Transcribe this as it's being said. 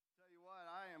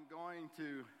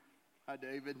Hi,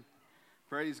 David.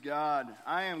 Praise God.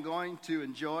 I am going to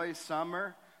enjoy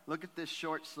summer. Look at this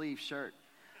short sleeve shirt.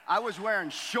 I was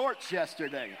wearing shorts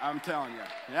yesterday, I'm telling you.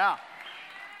 Yeah.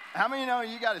 How many know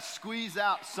you got to squeeze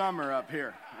out summer up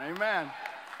here? Amen.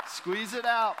 Squeeze it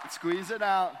out. Squeeze it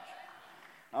out.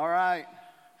 All right.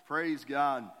 Praise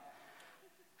God.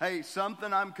 Hey,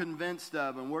 something I'm convinced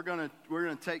of, and we're gonna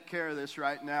take care of this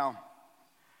right now.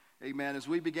 Amen. As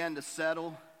we begin to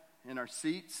settle in our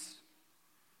seats,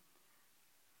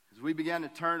 as we begin to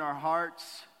turn our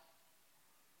hearts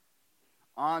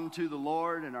onto the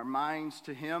Lord and our minds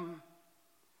to Him,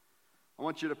 I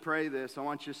want you to pray this. I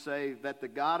want you to say that the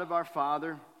God of our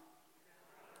Father,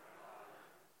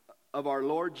 of our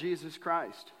Lord Jesus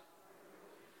Christ,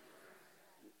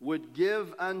 would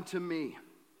give unto me,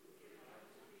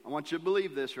 I want you to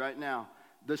believe this right now,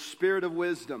 the spirit of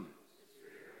wisdom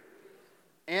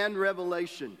and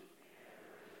revelation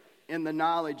in the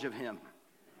knowledge of Him.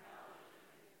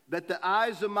 That the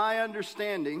eyes of my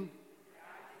understanding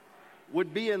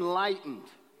would be enlightened.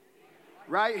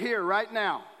 Right here, right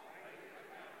now.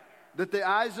 That the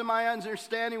eyes of my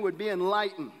understanding would be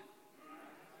enlightened.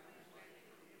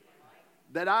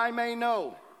 That I may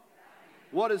know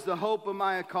what is the hope of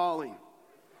my calling.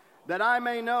 That I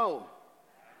may know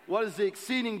what is the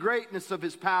exceeding greatness of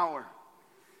His power.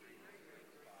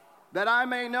 That I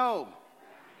may know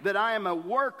that I am a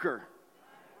worker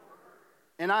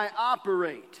and I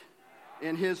operate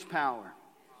in His power.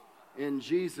 In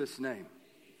Jesus' name.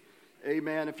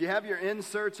 Amen. If you have your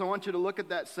inserts, I want you to look at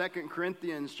that 2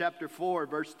 Corinthians chapter 4,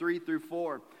 verse 3 through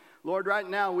 4. Lord, right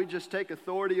now we just take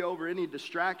authority over any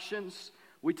distractions.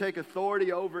 We take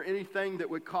authority over anything that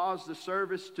would cause the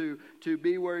service to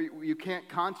be where you can't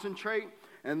concentrate.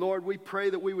 And Lord, we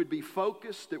pray that we would be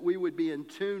focused, that we would be in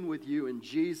tune with You in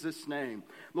Jesus' name.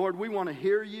 Lord, we want to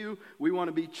hear You. We want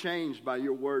to be changed by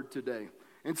Your word today.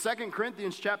 In 2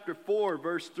 Corinthians chapter 4,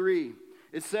 verse 3,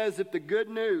 it says, if the good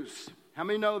news, how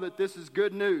many know that this is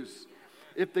good news?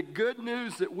 If the good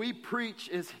news that we preach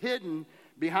is hidden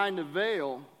behind a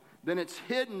veil, then it's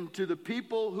hidden to the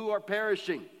people who are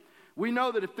perishing. We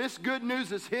know that if this good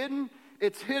news is hidden,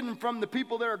 it's hidden from the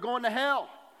people that are going to hell.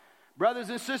 Brothers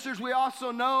and sisters, we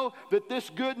also know that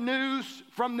this good news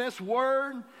from this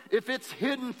word, if it's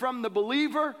hidden from the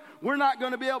believer, we're not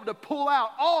going to be able to pull out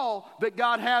all that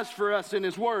God has for us in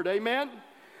His word. Amen?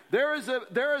 There is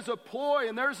a ploy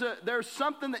and there's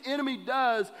something the enemy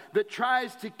does that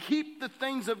tries to keep the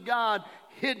things of God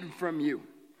hidden from you.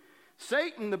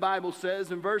 Satan, the Bible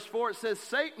says in verse 4, it says,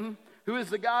 Satan, who is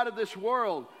the god of this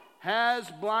world, has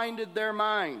blinded their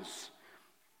minds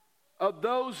of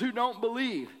those who don't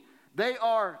believe. They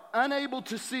are unable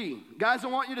to see. Guys, I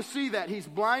want you to see that. He's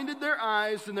blinded their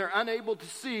eyes and they're unable to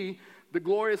see the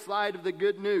glorious light of the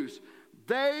good news.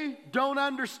 They don't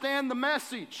understand the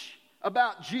message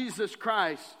about Jesus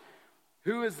Christ,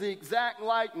 who is the exact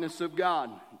likeness of God.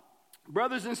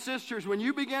 Brothers and sisters, when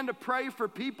you begin to pray for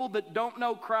people that don't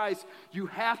know Christ, you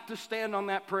have to stand on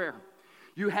that prayer.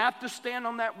 You have to stand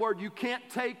on that word. You can't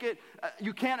take it.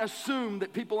 You can't assume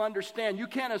that people understand. You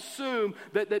can't assume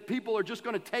that people are just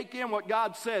going to take in what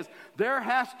God says. There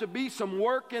has to be some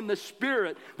work in the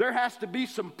Spirit. There has to be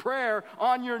some prayer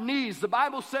on your knees. The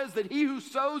Bible says that he who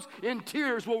sows in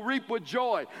tears will reap with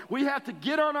joy. We have to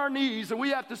get on our knees and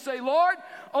we have to say, Lord,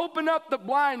 open up the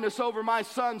blindness over my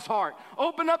son's heart.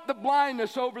 Open up the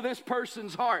blindness over this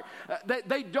person's heart.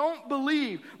 They don't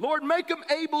believe. Lord, make them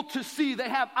able to see. They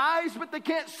have eyes, but they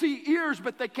can't see, ears,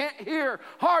 but they can't hear,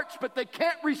 hearts, but they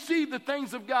can't receive the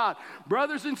things of God.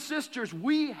 Brothers and sisters,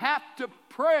 we have to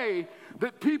pray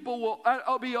that people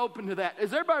will be open to that.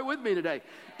 Is everybody with me today?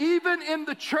 Even in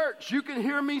the church, you can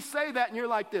hear me say that and you're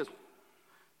like this.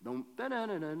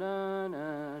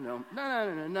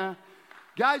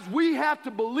 Guys, we have to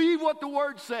believe what the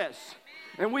Word says,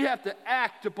 and we have to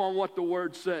act upon what the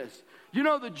Word says. You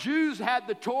know, the Jews had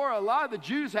the Torah. A lot of the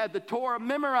Jews had the Torah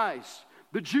memorized.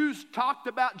 The Jews talked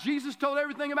about Jesus, told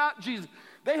everything about Jesus.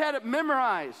 They had it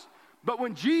memorized. But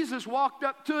when Jesus walked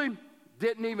up to him,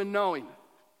 didn't even know him.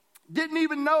 Didn't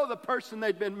even know the person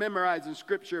they'd been memorizing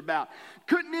Scripture about.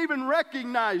 Couldn't even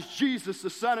recognize Jesus, the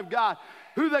Son of God,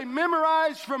 who they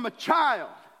memorized from a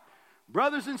child.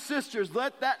 Brothers and sisters,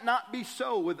 let that not be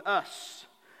so with us.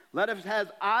 Let us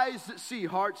have eyes that see,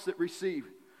 hearts that receive.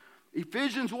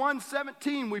 Ephesians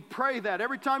 1:17, we pray that.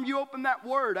 Every time you open that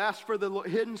word, ask for the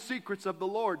hidden secrets of the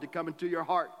Lord to come into your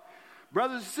heart.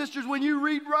 Brothers and sisters, when you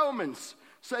read Romans,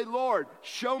 say, Lord,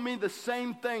 show me the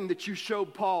same thing that you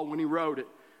showed Paul when he wrote it.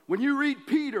 When you read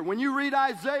Peter, when you read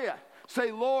Isaiah,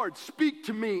 Say, Lord, speak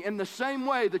to me in the same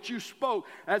way that you spoke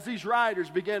as these writers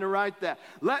began to write that.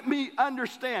 Let me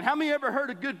understand. How many ever heard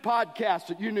a good podcast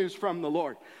that you knew is from the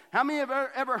Lord? How many have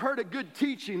ever heard a good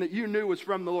teaching that you knew was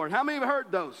from the Lord? How many have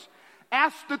heard those?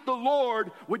 Ask that the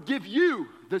Lord would give you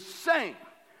the same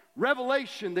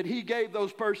revelation that he gave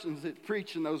those persons that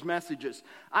preach in those messages.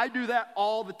 I do that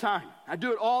all the time. I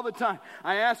do it all the time.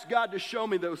 I ask God to show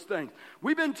me those things.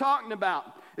 We've been talking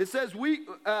about, it says we've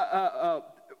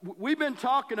been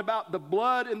talking about the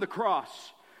blood and the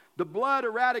cross. The blood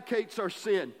eradicates our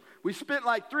sin. We spent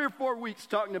like 3 or 4 weeks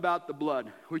talking about the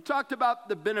blood. We talked about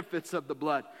the benefits of the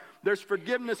blood. There's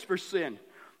forgiveness for sin.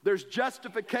 There's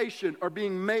justification or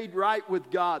being made right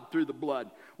with God through the blood.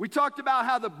 We talked about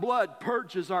how the blood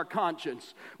purges our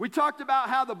conscience. We talked about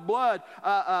how the blood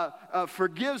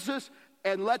forgives us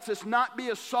and lets us not be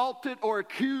assaulted or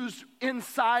accused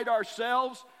inside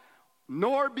ourselves,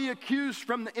 nor be accused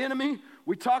from the enemy.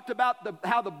 We talked about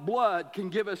how the blood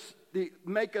can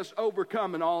make us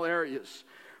overcome in all areas.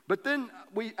 But then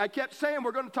I kept saying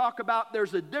we're going to talk about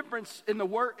there's a difference in the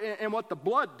work in what the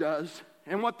blood does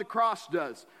and what the cross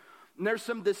does. And there's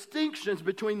some distinctions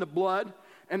between the blood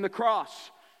and the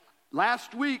cross.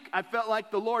 Last week, I felt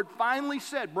like the Lord finally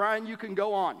said, Brian, you can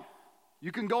go on.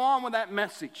 You can go on with that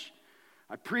message.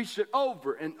 I preached it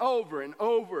over and over and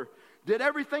over. Did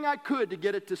everything I could to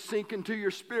get it to sink into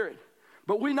your spirit.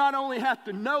 But we not only have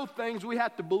to know things, we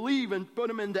have to believe and put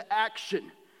them into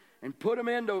action and put them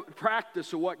into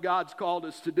practice of what God's called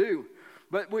us to do.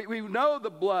 But we know the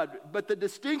blood, but the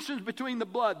distinctions between the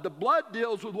blood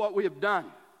deals with what we have done.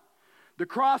 The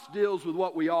cross deals with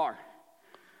what we are.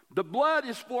 The blood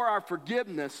is for our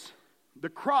forgiveness. The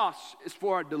cross is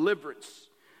for our deliverance.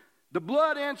 The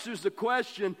blood answers the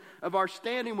question of our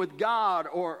standing with God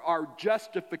or our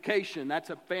justification.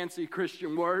 That's a fancy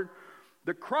Christian word.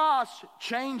 The cross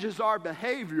changes our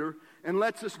behavior and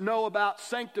lets us know about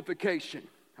sanctification.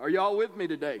 Are y'all with me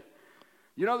today?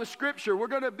 You know the scripture, we're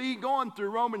going to be going through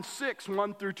Romans 6,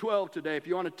 1 through 12 today. If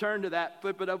you want to turn to that,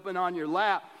 flip it open on your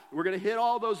lap. We're going to hit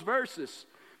all those verses.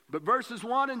 But verses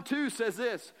 1 and 2 says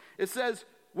this. It says,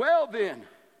 well then,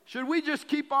 should we just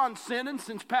keep on sinning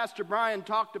since Pastor Brian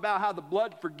talked about how the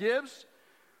blood forgives?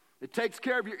 It takes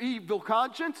care of your evil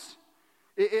conscience.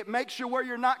 It makes you where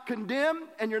you're not condemned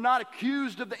and you're not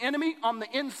accused of the enemy on the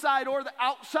inside or the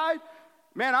outside.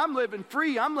 Man, I'm living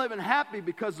free. I'm living happy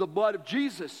because of the blood of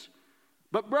Jesus.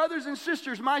 But brothers and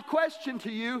sisters, my question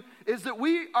to you is that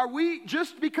are we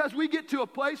just because we get to a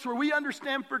place where we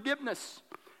understand forgiveness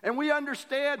and we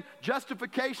understand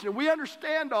justification and we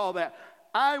understand all that,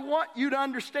 I want you to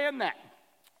understand that.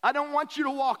 I don't want you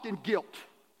to walk in guilt.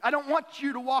 I don't want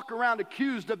you to walk around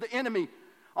accused of the enemy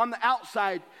on the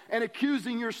outside and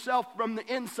accusing yourself from the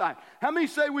inside. How many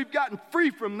say we've gotten free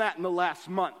from that in the last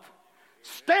month?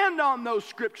 Stand on those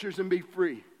scriptures and be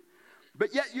free.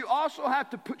 But yet you also have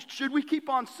to should we keep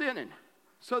on sinning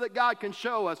so that God can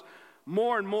show us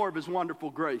more and more of his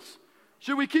wonderful grace?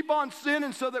 Should we keep on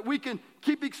sinning so that we can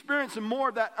keep experiencing more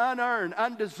of that unearned,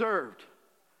 undeserved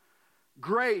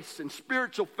grace and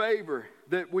spiritual favor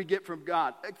that we get from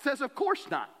God? It says, of course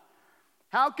not.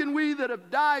 How can we that have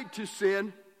died to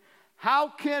sin, how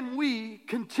can we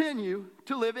continue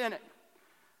to live in it?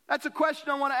 That's a question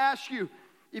I want to ask you.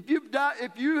 If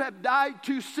you have died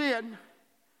to sin,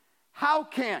 how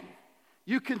can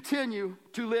you continue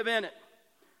to live in it?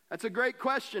 That's a great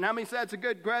question. How many say that's a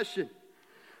good question?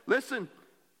 Listen,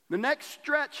 the next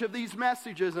stretch of these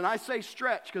messages, and I say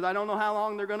stretch because I don't know how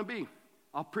long they're going to be.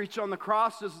 I'll preach on the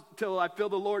cross until I feel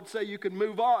the Lord say you can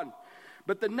move on.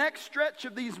 But the next stretch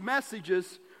of these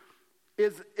messages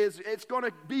is it's going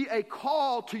to be a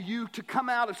call to you to come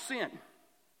out of sin.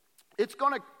 It's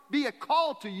going to be a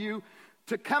call to you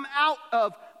to come out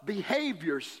of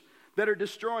behaviors that are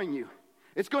destroying you.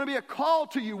 It's going to be a call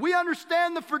to you. We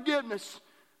understand the forgiveness.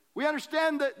 We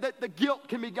understand that the guilt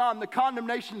can be gone. The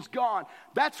condemnation's gone.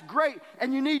 That's great.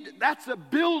 And that's a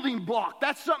building block.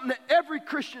 That's something that every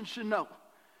Christian should know.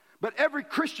 But every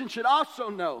Christian should also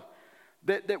know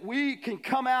that we can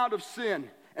come out of sin.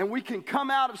 And we can come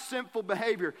out of sinful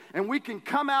behavior. And we can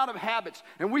come out of habits.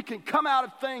 And we can come out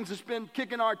of things that's been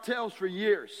kicking our tails for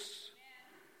years.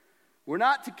 We're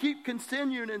not to keep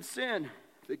continuing in sin,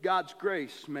 that God's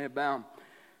grace may abound.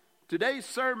 Today's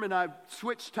sermon, I've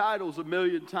switched titles a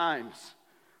million times.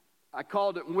 I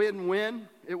called it win-win.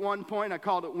 At one point, I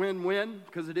called it win-win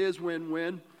because it is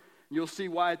win-win. You'll see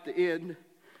why at the end.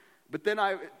 But then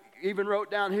I even wrote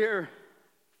down here,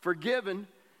 forgiven,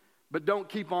 but don't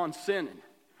keep on sinning.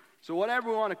 So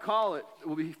whatever we want to call it,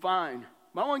 will be fine.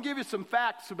 But I want to give you some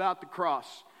facts about the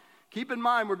cross. Keep in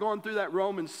mind, we're going through that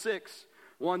Romans 6,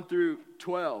 1 through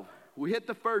 12. We hit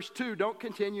the first two, don't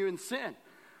continue in sin.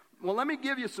 Well, let me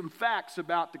give you some facts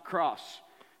about the cross.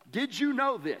 Did you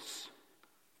know this?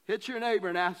 Hit your neighbor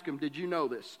and ask him, did you know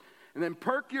this? And then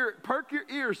perk your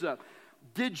ears up.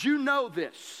 Did you know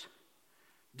this?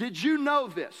 Did you know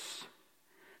this?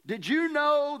 Did you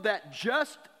know that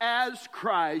just as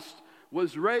Christ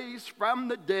was raised from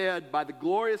the dead by the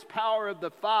glorious power of the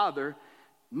Father,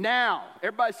 now,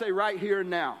 everybody say right here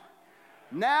and now.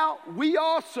 Now we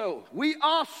also,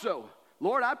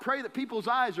 Lord, I pray that people's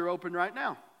eyes are open right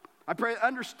now. I pray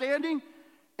understanding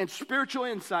and spiritual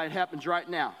insight happens right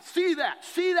now. See that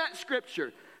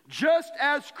scripture. Just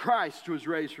as Christ was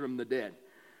raised from the dead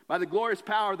by the glorious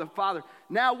power of the Father,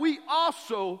 now we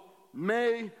also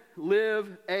may live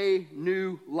a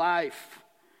new life.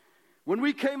 When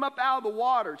we came up out of the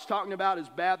water, it's talking about his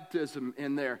baptism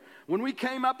in there. When we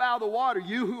came up out of the water,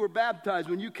 you who were baptized,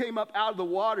 when you came up out of the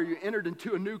water, you entered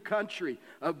into a new country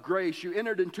of grace. You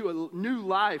entered into a new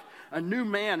life, a new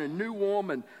man, a new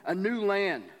woman, a new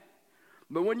land.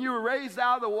 But when you were raised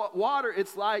out of the water,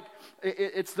 it's like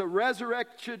it's the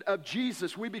resurrection of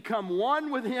Jesus. We become one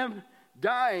with him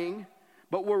dying,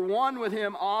 but we're one with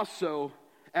him also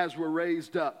as we're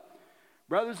raised up.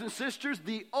 Brothers and sisters,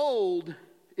 the old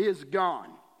is gone.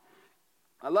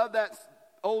 I love that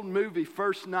old movie,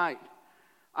 First Night.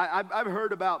 I've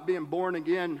heard about being born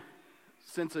again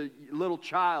since a little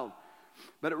child,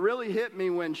 but it really hit me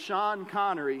when Sean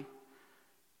Connery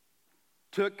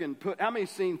took and put, how many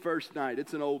seen First Night?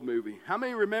 It's an old movie. How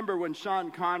many remember when Sean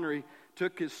Connery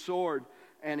took his sword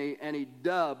and he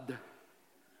dubbed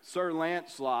Sir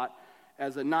Lancelot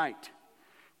as a knight?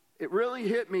 It really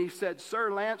hit me. He said,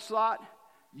 Sir Lancelot,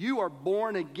 you are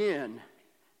born again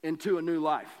into a new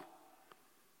life.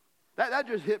 That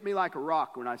just hit me like a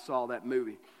rock when I saw that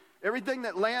movie. Everything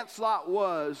that Lancelot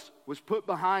was put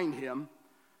behind him.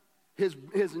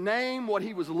 His name, what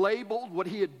he was labeled, what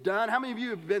he had done. How many of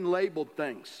you have been labeled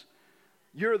things?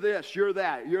 You're this, you're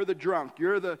that, you're the drunk,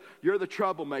 you're the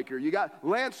troublemaker. You got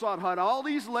Lancelot had all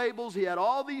these labels, he had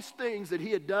all these things that he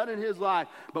had done in his life,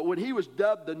 but when he was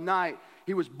dubbed the knight,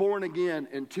 he was born again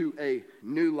into a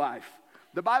new life.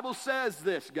 The Bible says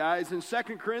this, guys, in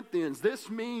 2 Corinthians. This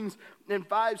means in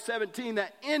 5:17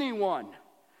 that anyone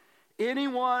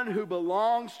who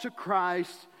belongs to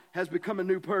Christ has become a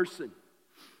new person.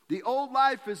 The old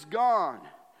life is gone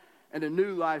and a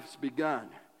new life's begun.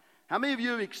 How many of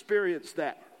you have experienced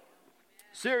that?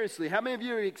 Seriously, how many of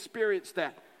you have experienced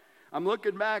that? I'm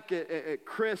looking back at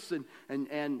Chris and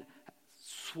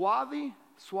Swathi.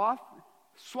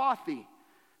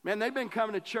 Man, they've been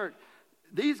coming to church.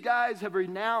 These guys have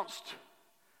renounced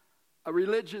a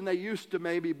religion they used to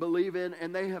maybe believe in,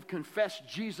 and they have confessed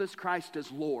Jesus Christ as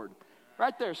Lord.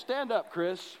 Right there, stand up,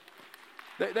 Chris.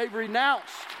 They've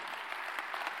renounced.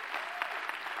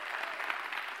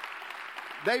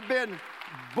 They've been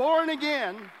born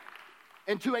again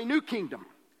into a new kingdom,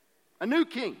 a new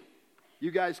king.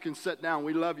 You guys can sit down.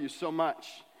 We love you so much.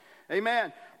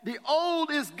 Amen. The old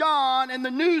is gone and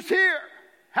the new's here.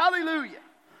 Hallelujah.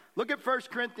 Look at 1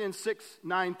 Corinthians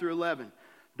 6:9-11.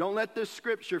 Don't let this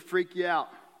scripture freak you out.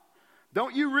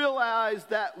 Don't you realize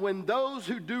that when those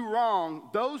who do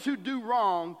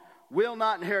wrong will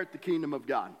not inherit the kingdom of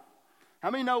God?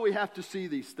 How many know we have to see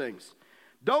these things?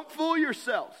 Don't fool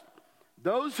yourselves.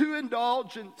 Those who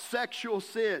indulge in sexual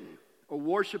sin or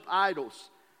worship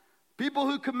idols, people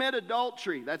who commit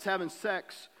adultery, that's having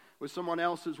sex with someone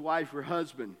else's wife or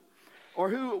husband, or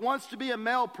who wants to be a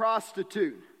male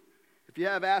prostitute, if you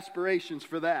have aspirations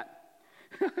for that,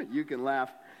 you can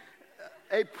laugh,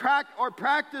 or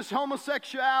practice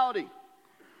homosexuality,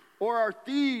 or are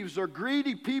thieves or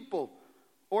greedy people,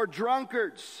 or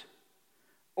drunkards,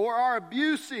 or are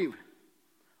abusive,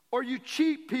 or you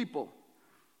cheat people.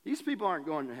 These people aren't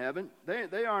going to heaven.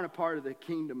 They aren't a part of the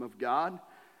kingdom of God.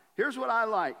 Here's what I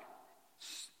like.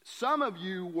 Some of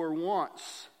you were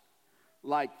once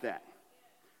like that.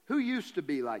 Who used to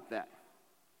be like that?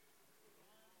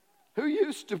 Who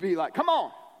used to be like, come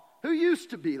on, who used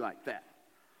to be like that?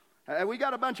 We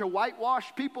got a bunch of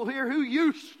whitewashed people here. Who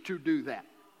used to do that?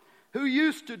 Who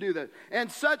used to do that? And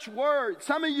such words,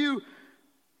 some of you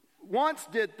once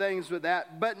did things with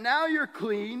that, but now you're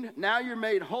clean, now you're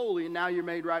made holy, and now you're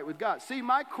made right with God. See,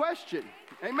 my question,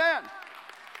 amen.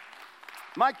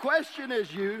 My question is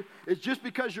just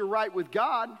because you're right with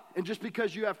God, and just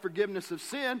because you have forgiveness of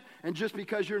sin, and just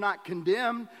because you're not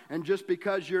condemned, and just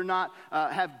because you're not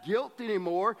have guilt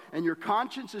anymore, and your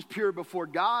conscience is pure before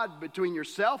God between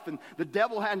yourself and the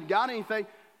devil hadn't got anything,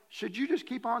 should you just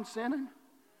keep on sinning?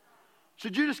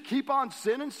 Should you just keep on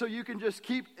sinning so you can just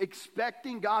keep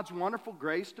expecting God's wonderful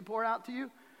grace to pour out to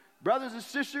you? Brothers and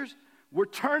sisters, we're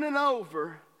turning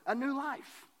over a new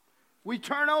life. We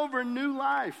turn over a new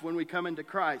life when we come into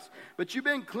Christ. But you've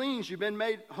been cleansed. You've been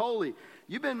made holy.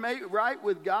 You've been made right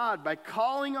with God by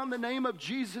calling on the name of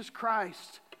Jesus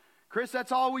Christ. Chris,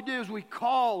 that's all we do is we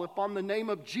call upon the name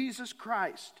of Jesus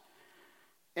Christ.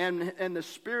 And the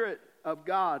Spirit of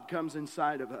God comes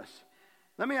inside of us.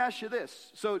 Let me ask you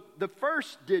this. So the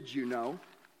first did you know,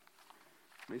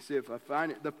 let me see if I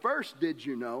find it. The first did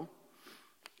you know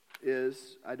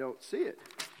is, I don't see it.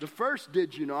 The first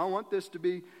did you know, I want this to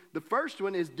be, the first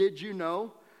one is, did you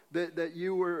know that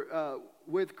you were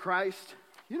with Christ?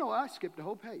 You know, I skipped a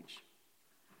whole page.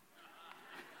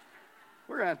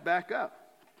 We're going to have to back up.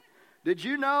 Did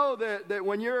you know that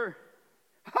when you're,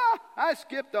 I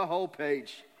skipped a whole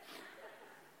page.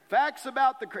 Facts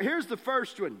about here's the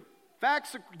first one.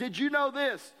 Did you know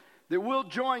this? That we'll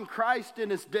join Christ in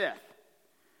his death.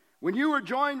 When you were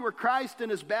joined with Christ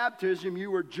in his baptism, you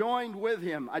were joined with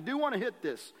him. I do want to hit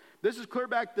this. This is clear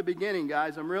back to the beginning,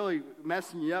 guys. I'm really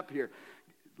messing you up here.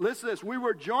 Listen to this. We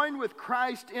were joined with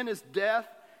Christ in his death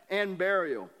and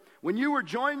burial. When you were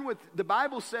joined with, the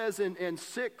Bible says in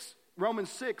Romans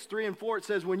 6, 3 and 4, it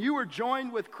says, when you were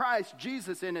joined with Christ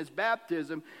Jesus in his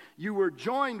baptism, you were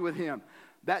joined with him.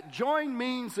 That join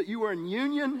means that you were in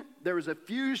union. There was a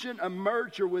fusion, a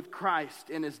merger with Christ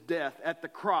in his death at the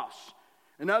cross.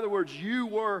 In other words, you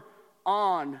were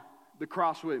on the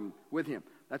cross with him.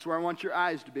 That's where I want your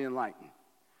eyes to be enlightened.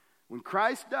 When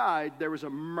Christ died, there was a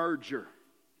merger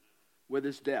with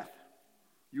his death.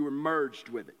 You were merged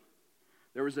with it.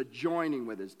 There was a joining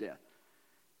with his death.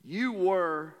 You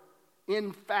were,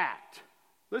 in fact,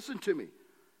 listen to me,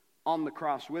 on the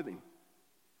cross with him.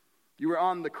 You were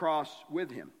on the cross with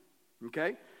him,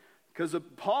 okay? Because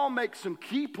Paul makes some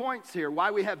key points here,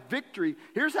 why we have victory.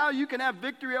 Here's how you can have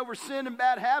victory over sin and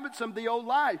bad habits of the old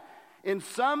life. In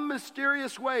some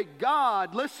mysterious way,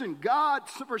 God,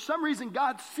 for some reason,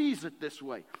 God sees it this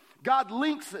way. God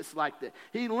links us like that.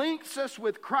 He links us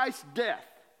with Christ's death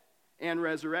and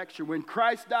resurrection. When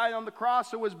Christ died on the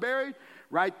cross and was buried,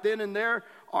 right then and there,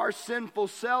 our sinful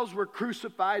selves were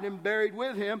crucified and buried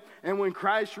with him. And when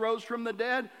Christ rose from the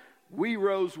dead, we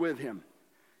rose with him.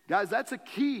 Guys, that's a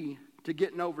key to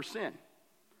getting over sin.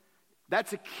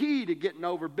 That's a key to getting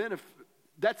over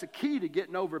That's a key to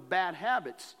getting over bad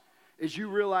habits, is you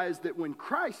realize that when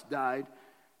Christ died,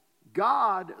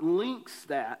 God links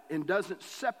that and doesn't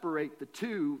separate the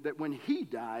two, that when he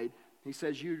died, he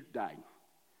says you died.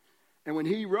 And when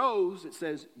he rose, it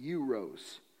says you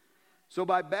rose. So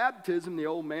by baptism, the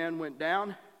old man went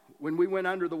down. When we went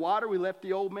under the water, we left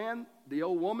the old man, the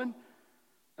old woman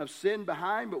of sin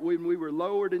behind. But when we were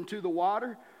lowered into the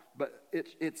water, but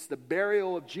it's the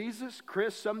burial of Jesus.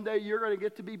 Chris, someday you're going to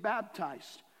get to be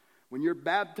baptized. When you're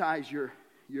baptized, you're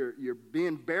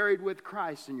being buried with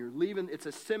Christ and you're leaving. It's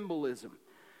a symbolism.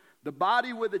 The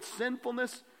body with its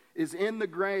sinfulness is in the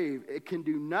grave. It can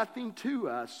do nothing to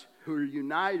us who are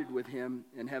united with him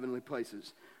in heavenly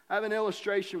places. I have an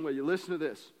illustration with you. Listen to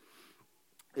this.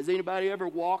 Has anybody ever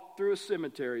walked through a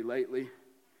cemetery lately?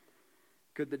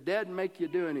 Could the dead make you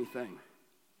do anything?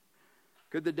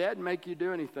 Could the dead make you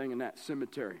do anything in that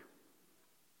cemetery?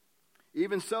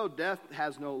 Even so, death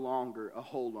has no longer a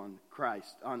hold on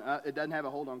Christ. It doesn't have a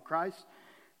hold on Christ.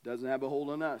 It doesn't have a hold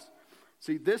on us.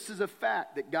 See, this is a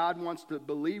fact that God wants the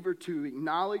believer to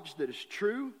acknowledge that it's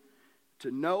true,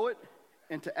 to know it,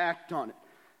 and to act on it.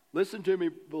 Listen to me,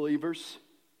 believers.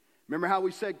 Remember how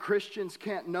we said Christians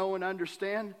can't know and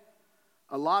understand?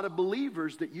 A lot of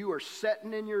believers that you are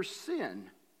setting in your sin.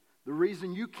 The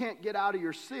reason you can't get out of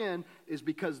your sin is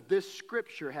because this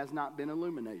scripture has not been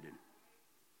illuminated.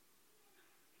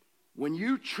 When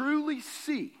you truly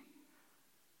see,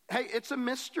 hey, it's a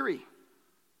mystery.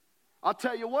 I'll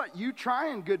tell you what, you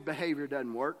trying good behavior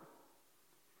doesn't work.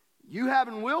 You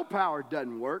having willpower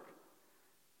doesn't work.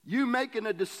 You making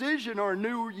a decision or a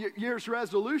New Year's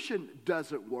resolution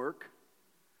doesn't work.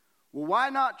 Well, why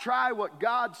not try what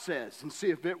God says and see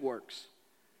if it works?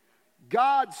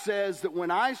 God says that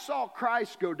when I saw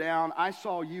Christ go down, I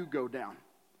saw you go down.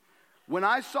 When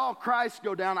I saw Christ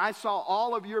go down, I saw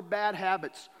all of your bad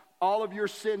habits, all of your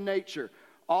sin nature,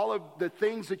 all of the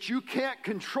things that you can't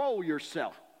control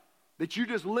yourself, that you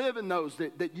just live in those,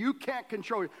 that you can't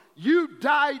control. You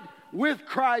died with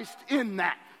Christ in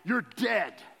that. You're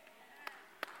dead.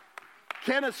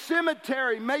 Can a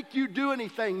cemetery make you do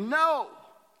anything? No,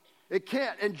 it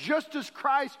can't. And just as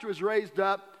Christ was raised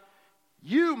up,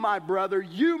 you, my brother,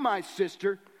 you, my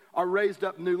sister, are raised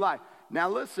up in new life. Now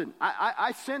listen,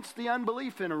 I sense the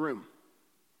unbelief in a room.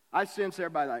 I sense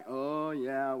everybody like, oh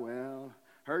yeah, well,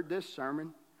 heard this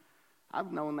sermon.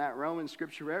 I've known that Roman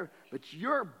scripture forever. But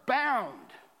you're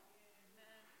bound.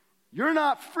 You're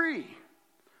not free.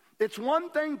 It's one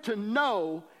thing to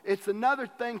know, it's another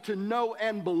thing to know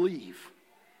and believe.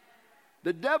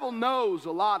 The devil knows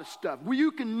a lot of stuff. Well,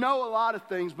 you can know a lot of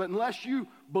things, but unless you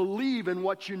believe in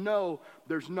what you know,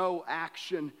 there's no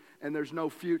action and there's no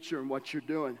future in what you're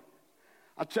doing.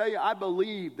 I'll tell you, I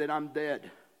believe that I'm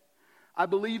dead. I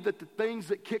believe that the things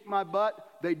that kick my butt,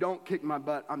 they don't kick my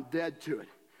butt. I'm dead to it.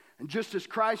 And just as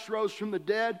Christ rose from the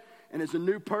dead and is a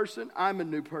new person, I'm a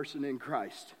new person in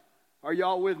Christ. Are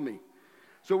y'all with me?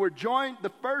 So we're joined.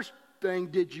 The first thing,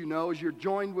 did you know, is you're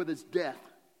joined with his death.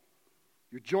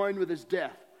 You're joined with his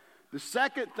death. The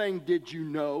second thing, did you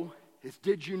know, is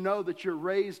did you know that you're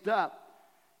raised up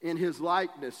in his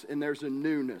likeness and there's a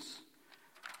newness?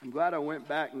 I'm glad I went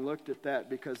back and looked at that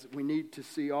because we need to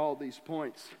see all these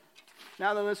points.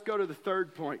 Now then, let's go to the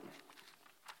third point.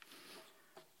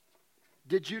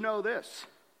 Did you know this?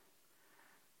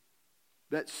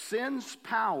 That sin's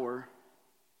power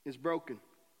is broken.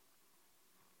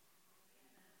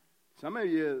 Some of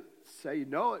you say you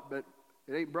know it, but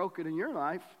it ain't broken in your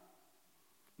life.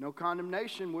 No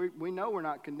condemnation. We know we're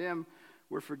not condemned.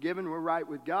 We're forgiven. We're right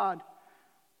with God.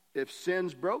 If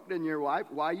sin's broken in your life,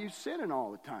 why are you sinning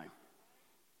all the time?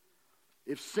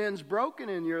 If sin's broken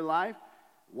in your life,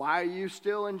 why are you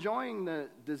still enjoying the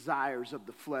desires of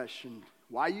the flesh? And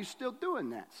why are you still doing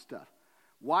that stuff?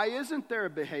 Why isn't there a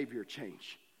behavior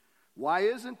change? Why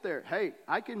isn't there? Hey,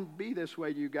 I can be this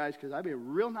way to you guys because I've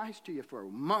been real nice to you for a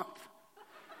month.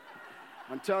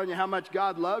 I'm telling you how much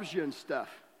God loves you and stuff.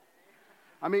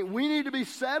 I mean, we need to be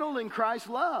settled in Christ's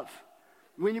love.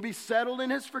 We need to be settled in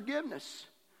his forgiveness.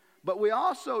 But we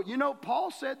also,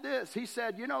 Paul said this. He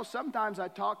said, sometimes I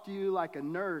talk to you like a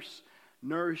nurse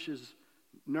nurses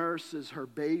her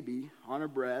baby on her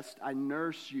breast. I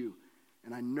nurse you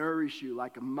and I nourish you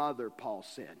like a mother, Paul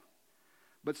said.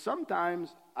 But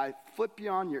sometimes I flip you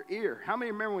on your ear. How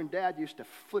many remember when Dad used to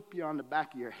flip you on the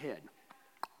back of your head?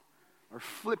 Or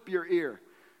flip your ear?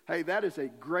 Hey, that is a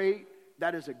great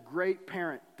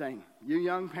parent thing. You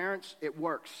young parents, it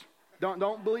works.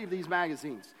 Don't believe these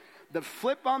magazines. The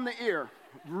flip on the ear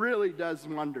really does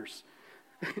wonders.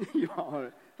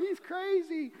 He's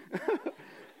crazy.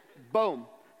 Boom.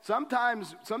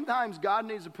 Sometimes God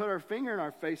needs to put our finger in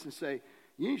our face and say,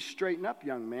 you need to straighten up,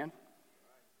 young man.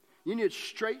 You need to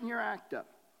straighten your act up.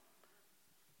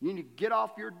 You need to get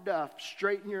off your duff,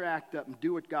 straighten your act up, and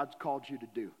do what God's called you to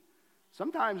do.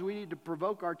 Sometimes we need to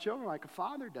provoke our children like a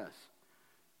father does.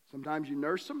 Sometimes you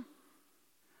nurse them.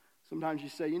 Sometimes you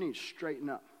say, you need to straighten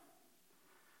up.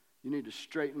 You need to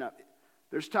straighten up.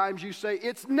 There's times you say,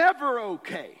 it's never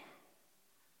okay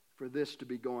for this to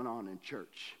be going on in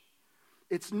church.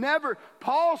 It's never,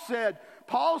 Paul said,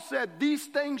 these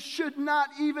things should not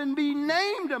even be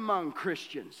named among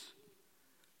Christians.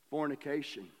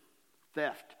 Fornication,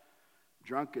 theft,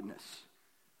 drunkenness,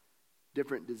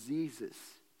 different diseases.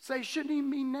 Say, shouldn't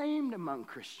even be named among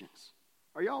Christians.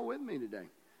 Are y'all with me today?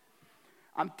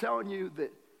 I'm telling you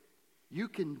that you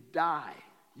can die.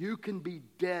 You can be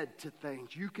dead to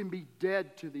things. You can be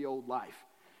dead to the old life.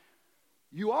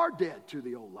 You are dead to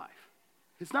the old life.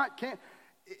 It's not,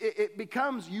 it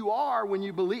becomes you are when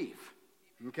you believe.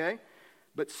 Okay?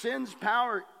 But sin's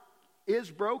power is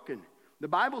broken. The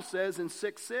Bible says in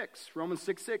Romans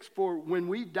 6:6, for when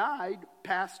we died,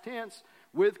 past tense,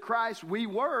 with Christ, we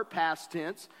were, past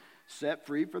tense, set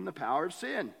free from the power of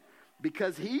sin.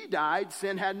 Because he died,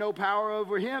 sin had no power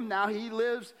over him. Now he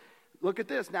lives, look at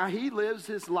this, now he lives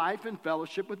his life in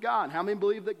fellowship with God. How many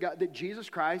believe that Jesus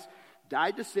Christ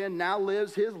died to sin, now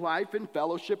lives his life in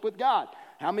fellowship with God?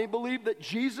 How many believe that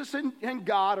Jesus and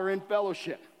God are in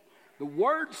fellowship? The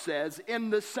word says in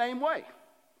the same way.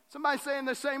 Somebody say in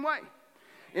the same way.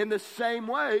 In the same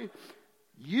way,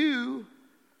 you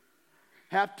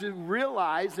have to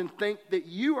realize and think that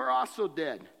you are also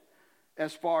dead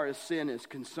as far as sin is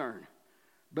concerned.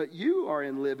 But you are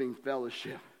in living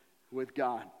fellowship with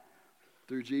God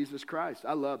through Jesus Christ.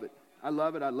 I love it. I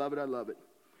love it. I love it. I love it.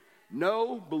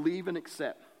 Know, believe, and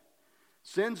accept.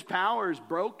 Sin's power is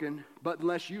broken, but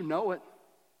unless you know it,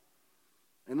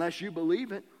 unless you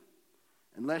believe it,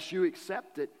 unless you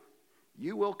accept it,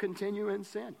 you will continue in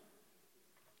sin.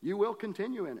 You will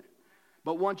continue in it.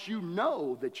 But once you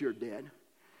know that you're dead,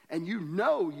 and you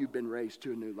know you've been raised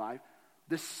to a new life,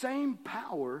 the same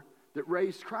power that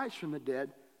raised Christ from the dead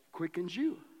quickens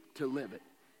you to live it.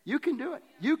 You can do it.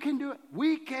 You can do it.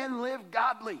 We can live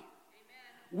godly. Amen.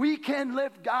 We can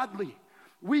live godly.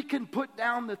 We can put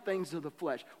down the things of the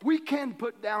flesh. We can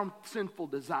put down sinful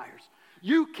desires.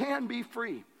 You can be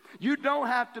free. You don't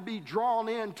have to be drawn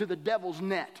into the devil's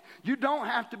net. You don't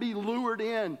have to be lured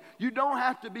in. You don't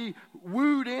have to be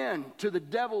wooed in to the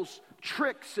devil's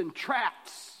tricks and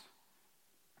traps.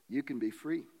 You can be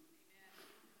free.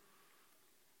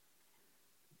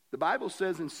 The Bible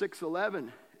says in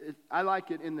 6:11, I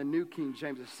like it in the New King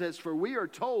James. It says, for we are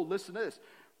told, listen to this,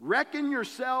 reckon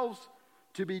yourselves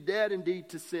to be dead indeed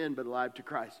to sin, but alive to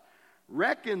Christ.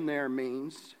 Reckon there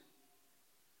means,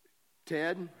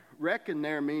 Ted, reckon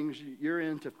there means you're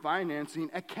into financing.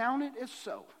 Account it as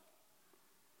so.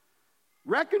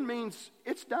 Reckon means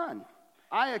it's done.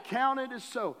 I account it as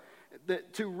so.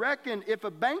 To reckon, if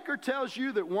a banker tells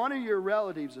you that one of your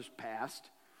relatives has passed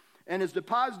and has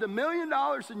deposited $1 million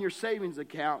in your savings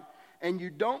account and you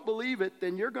don't believe it,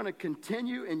 then you're going to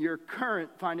continue in your current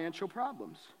financial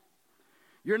problems.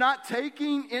 You're not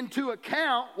taking into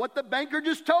account what the banker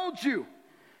just told you.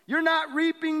 You're not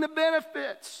reaping the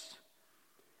benefits.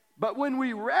 But when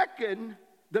we reckon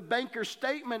the banker's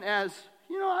statement as,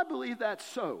 I believe that's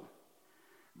so,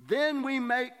 then we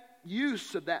make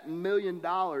use of that $1 million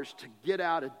to get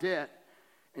out of debt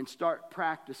and start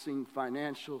practicing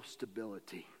financial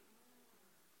stability.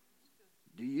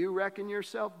 Do you reckon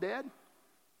yourself dead?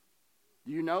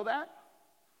 Do you know that?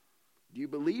 Do you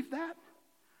believe that?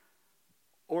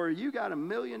 Or you got $1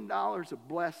 million of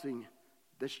blessing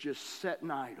that's just sitting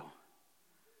idle?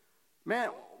 Man,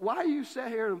 why do you sit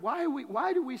here and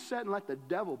why do we sit and let the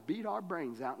devil beat our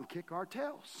brains out and kick our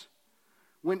tails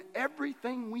when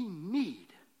everything we need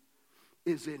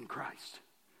is in Christ?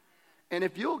 And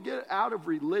if you'll get out of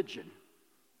religion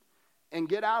and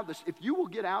get out of this, if you will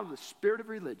get out of the spirit of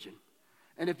religion,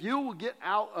 and if you will get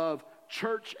out of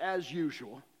church as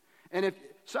usual, and if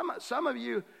some of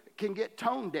you can get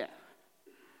tone deaf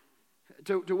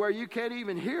to where you can't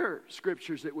even hear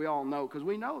scriptures that we all know, because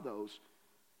we know those.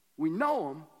 We know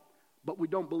them, but we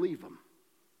don't believe them.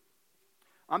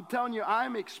 I'm telling you,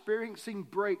 I'm experiencing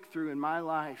breakthrough in my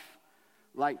life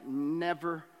like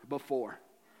never before.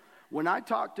 When I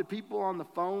talk to people on the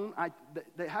phone,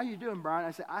 how you doing, Brian?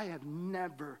 I say, I have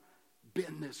never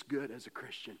been this good as a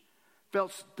Christian.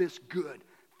 Felt this good,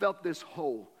 felt this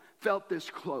whole, felt this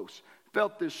close,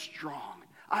 felt this strong.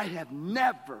 I have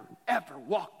never, ever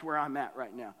walked where I'm at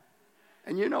right now.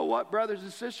 And you know what, brothers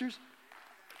and sisters?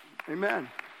 Amen.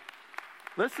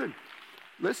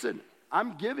 Listen,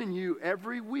 I'm giving you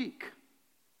every week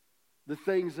the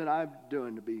things that I'm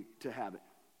doing to have it.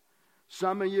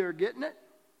 Some of you are getting it.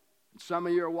 Some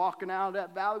of you are walking out of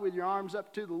that valley with your arms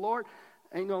up to the Lord.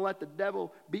 Ain't going to let the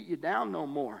devil beat you down no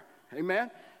more.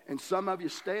 Amen? And some of you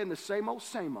stay in the same old.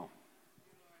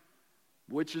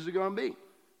 Which is it going to be?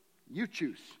 You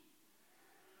choose.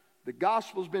 The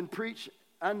gospel's been preached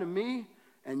unto me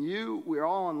and you. We're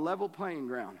all on level playing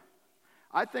ground.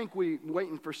 I think we're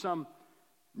waiting for some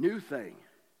new thing.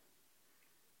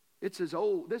 This is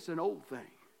an old thing.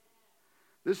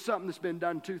 This is something that's been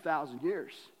done 2,000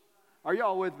 years. Are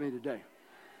y'all with me today?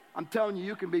 I'm telling you,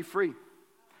 you can be free.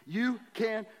 You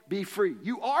can be free.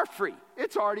 You are free.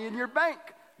 It's already in your bank.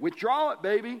 Withdraw it,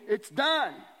 baby. It's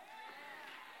done.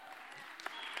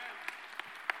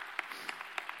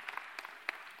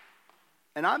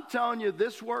 And I'm telling you,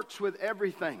 this works with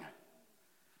everything.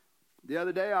 The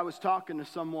other day, I was talking to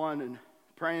someone and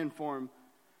praying for him.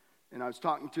 And I was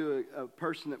talking to a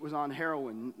person that was on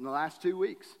heroin in the last 2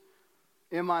 weeks.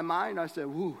 In my mind, I said,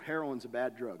 heroin's a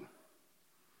bad drug.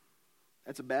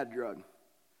 That's a bad drug.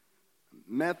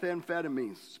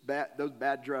 Methamphetamines, those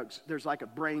bad drugs, there's like a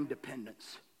brain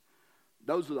dependence.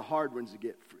 Those are the hard ones to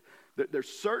get. There's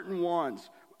certain ones.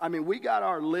 I mean, we got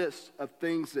our list of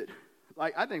things that,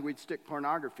 like, I think we'd stick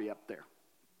pornography up there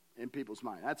in people's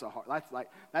mind. That's a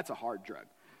hard drug.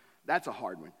 That's a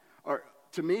hard one. Or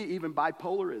to me, even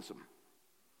bipolarism.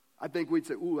 I think we'd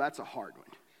say, that's a hard one.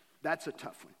 That's a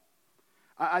tough one.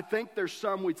 I think there's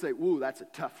some we'd say, that's a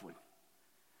tough one.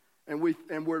 And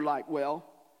we're like, well,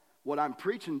 what I'm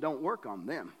preaching don't work on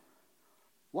them.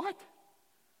 What?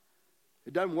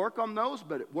 It doesn't work on those,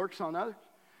 but it works on others.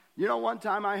 You know, one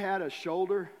time I had a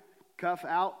shoulder cuff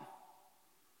out.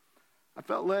 I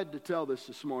felt led to tell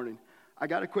this morning. I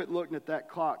got to quit looking at that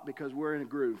clock because we're in a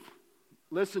groove.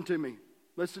 Listen to me.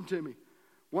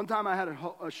 One time I had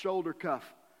a shoulder cuff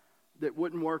that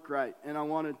wouldn't work right, and I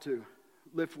wanted to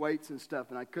lift weights and stuff,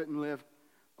 and I couldn't lift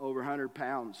over 100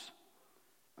 pounds.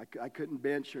 I couldn't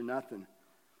bench or nothing.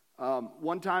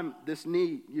 One time, this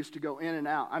knee used to go in and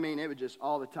out. I mean, it would just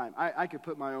all the time. I could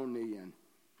put my own knee in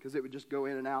because it would just go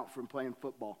in and out from playing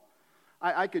football.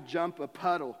 I could jump a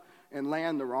puddle and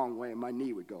land the wrong way, and my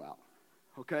knee would go out.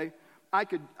 Okay?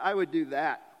 I would do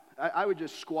that. I would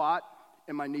just squat,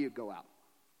 and my knee would go out.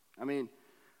 I mean,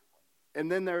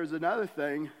 and then there's another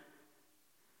thing.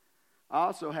 I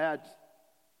also had,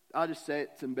 I'll just say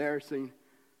it's embarrassing,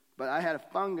 but I had a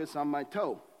fungus on my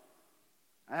toe.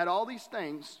 I had all these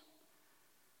things.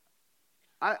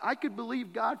 I could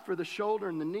believe God for the shoulder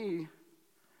and the knee,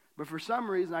 But for some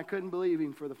reason, I couldn't believe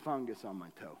him for the fungus on my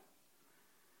toe.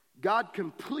 God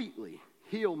completely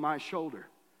healed my shoulder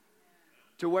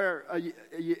to where,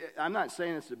 I'm not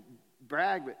saying this to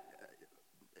brag, but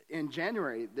in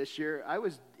January this year, I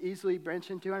was easily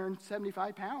benching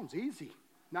 275 pounds. Easy.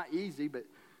 Not easy, but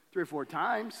 3 or 4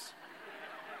 times.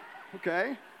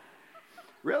 Okay?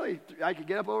 Really, I could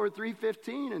get up over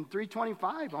 315 and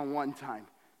 325 on one time.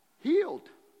 Healed.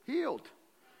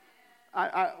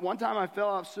 One time I fell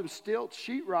off some stilt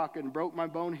sheetrock and broke my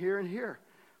bone here and here.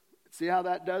 See how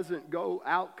that doesn't go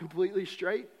out completely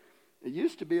straight? It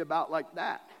used to be about like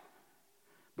that.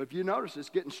 But if you notice, it's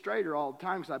getting straighter all the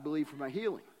time because I believe for my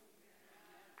healing.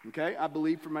 Okay? I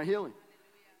believe for my healing.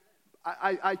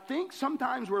 I think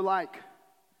sometimes we're like,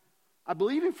 I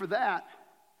believe him for that,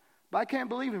 but I can't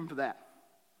believe him for that.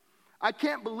 I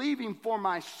can't believe him for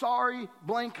my sorry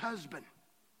blank husband.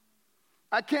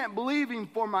 I can't believe him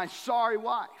for my sorry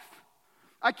wife.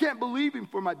 I can't believe him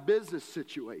for my business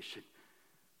situation.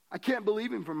 I can't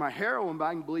believe him for my heroin, but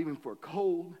I can believe him for a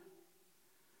cold.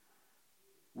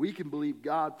 We can believe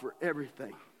God for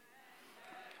everything.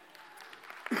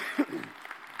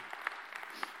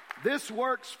 This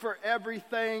works for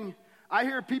everything. I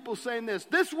hear people saying this.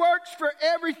 This works for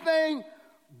everything,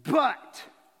 but.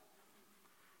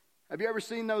 Have you ever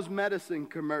seen those medicine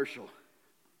commercials?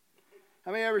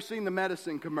 Have you ever seen the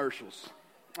medicine commercials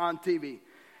on TV?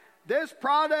 This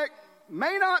product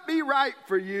may not be right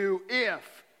for you if,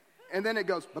 and then it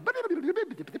goes, and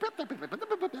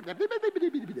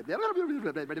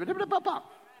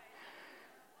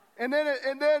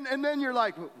then you're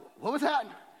like, what was that?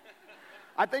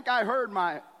 I think I heard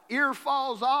my ear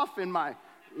falls off and my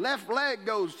left leg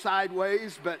goes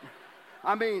sideways, but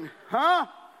I mean, huh?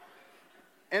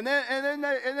 And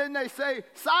then they say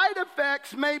side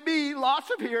effects may be loss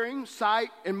of hearing, sight,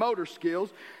 and motor skills.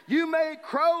 You may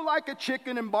crow like a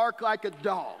chicken and bark like a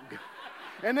dog.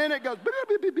 And then it goes.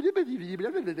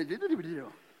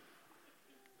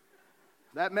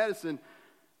 That medicine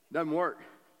doesn't work.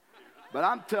 But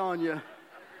I'm telling you,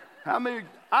 I'm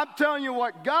telling you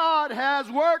what God has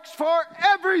works for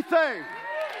everything.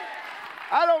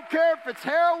 I don't care if it's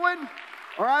heroin.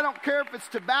 Or I don't care if it's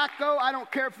tobacco. I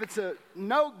don't care if it's a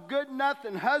no good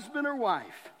nothing husband or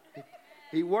wife.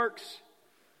 He works.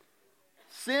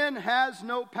 Sin has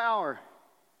no power.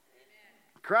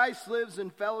 Christ lives in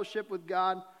fellowship with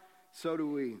God. So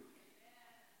do we.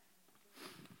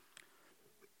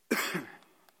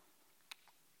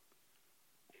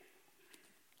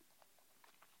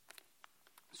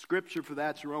 Scripture for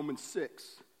that's Romans 6,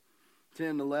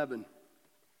 10, 11.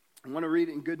 I want to read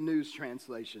it in Good News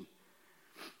Translation.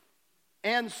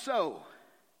 And so,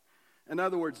 in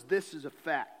other words, this is a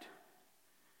fact.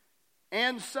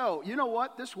 And so, you know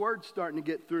what? This word's starting to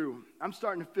get through. I'm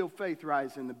starting to feel faith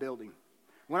rise in the building.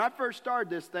 When I first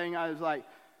started this thing, I was like,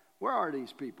 where are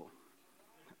these people?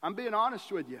 I'm being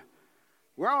honest with you.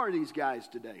 Where are these guys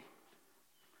today?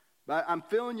 But I'm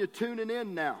feeling you tuning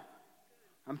in now.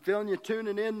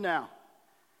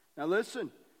 Now listen.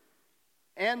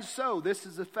 And so, this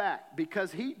is a fact.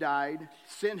 Because he died,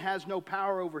 sin has no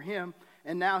power over him.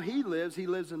 And now he lives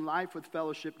in life with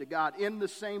fellowship to God. In the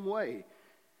same way,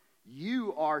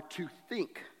 you are to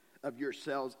think of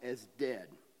yourselves as dead,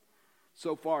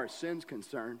 so far as sin's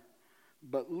concerned,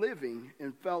 but living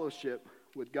in fellowship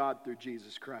with God through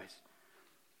Jesus Christ.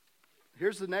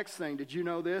 Here's the next thing. Did you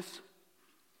know this?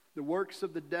 The works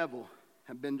of the devil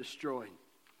have been destroyed.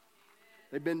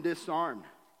 They've been disarmed.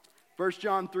 1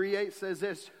 John 3:8 says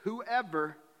this,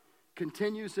 whoever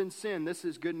continues in sin, this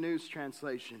is Good News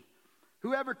Translation,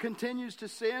 whoever continues to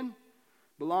sin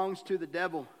belongs to the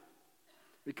devil,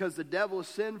 because the devil has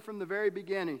sinned from the very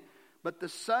beginning. But the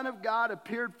Son of God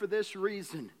appeared for this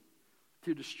reason,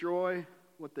 to destroy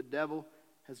what the devil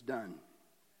has done.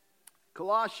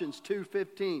 Colossians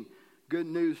 2:15, Good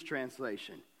News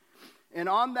Translation. And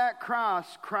on that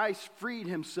cross, Christ freed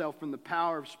himself from the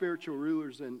power of spiritual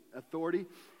rulers and authority.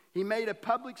 He made a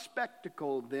public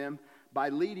spectacle of them by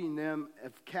leading them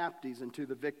as captives into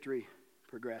the victory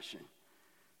progression.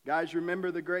 Guys,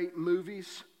 remember the great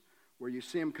movies where you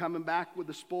see them coming back with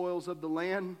the spoils of the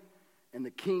land and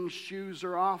the king's shoes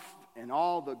are off and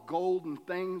all the golden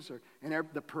things are, and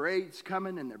the parade's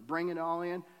coming and they're bringing it all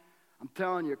in? I'm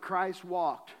telling you, Christ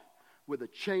walked with a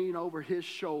chain over his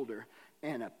shoulder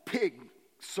and a pig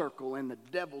circle in the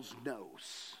devil's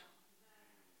nose.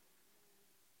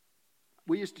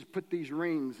 We used to put these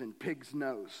rings in pig's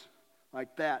nose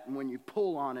like that, and when you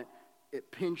pull on it,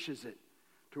 it pinches it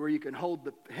to where you can hold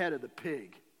the head of the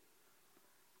pig.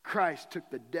 Christ took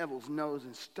the devil's nose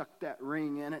and stuck that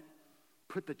ring in it,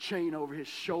 put the chain over his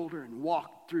shoulder, and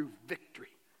walked through victory.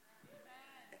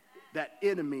 that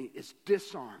enemy is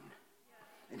disarmed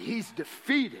and he's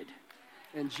defeated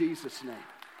in Jesus' name.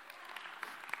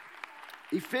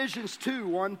 Ephesians 2,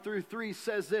 1 through 3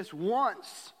 says this: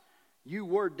 once you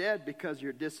were dead because of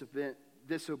your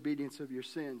disobedience of your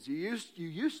sins. You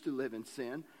used to live in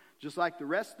sin, just like the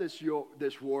rest of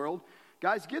this world.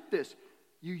 Guys, get this.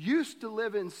 You used to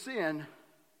live in sin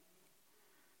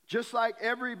just like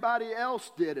everybody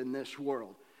else did in this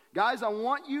world. Guys, I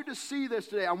want you to see this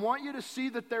today. I want you to see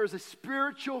that there's a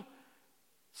spiritual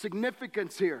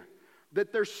significance here.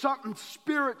 That there's something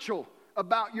spiritual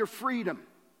about your freedom.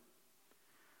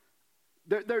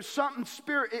 There's something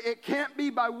it can't be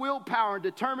by willpower and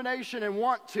determination and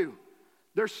want to.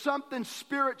 There's something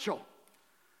spiritual.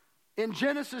 In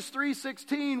Genesis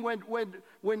 3:16,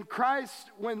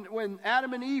 when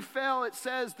Adam and Eve fell, it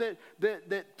says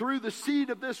that through the seed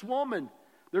of this woman,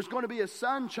 there's going to be a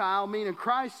son child, meaning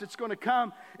Christ that's going to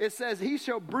come. It says, he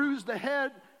shall bruise the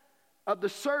head of the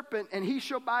serpent and he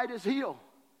shall bite his heel.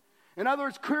 In other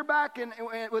words, clear back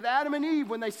with Adam and Eve,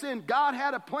 when they sinned, God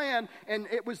had a plan, and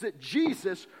it was that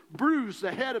Jesus bruised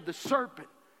the head of the serpent.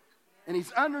 And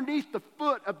he's underneath the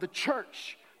foot of the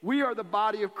church. We are the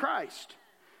body of Christ.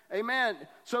 Amen.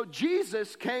 So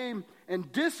Jesus came and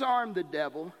disarmed the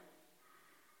devil.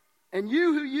 And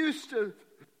you who used to,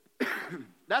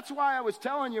 that's why I was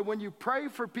telling you, when you pray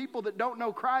for people that don't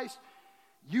know Christ,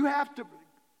 you have to,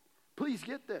 please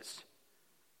get this.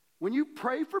 When you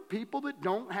pray for people that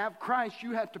don't have Christ,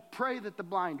 you have to pray that the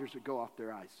blinders would go off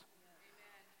their eyes.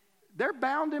 They're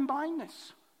bound in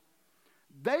blindness.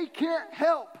 They can't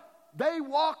help. They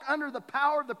walk under the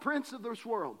power of the prince of this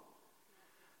world.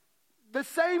 The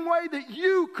same way that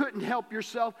you couldn't help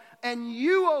yourself and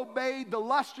you obeyed the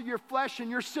lust of your flesh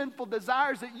and your sinful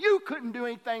desires, that you couldn't do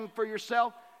anything for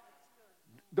yourself,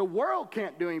 the world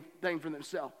can't do anything for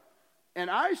themselves. And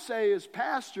I say as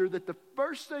pastor that the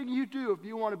first thing you do if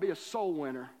you want to be a soul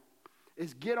winner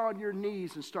is get on your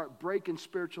knees and start breaking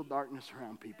spiritual darkness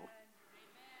around people.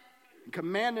 And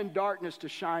commanding darkness to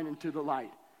shine into the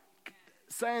light.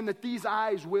 Saying that these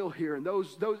eyes will hear and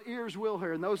those ears will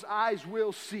hear and those eyes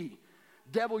will see.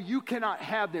 Devil, you cannot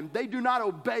have them. They do not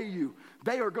obey you.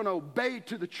 They are going to obey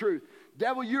to the truth.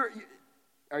 Devil,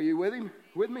 are you with him?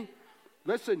 With me?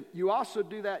 Listen, you also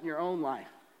do that in your own life.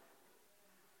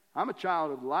 I'm a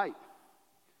child of light.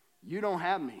 You don't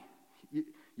have me.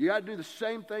 You got to do the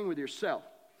same thing with yourself.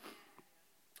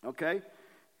 Okay?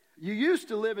 You used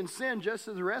to live in sin just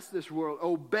as the rest of this world,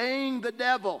 obeying the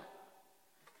devil.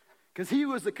 Because he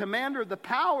was the commander of the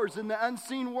powers in the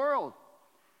unseen world.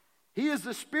 He is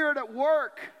the spirit at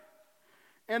work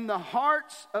in the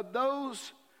hearts of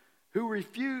those who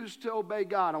refuse to obey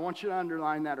God. I want you to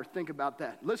underline that or think about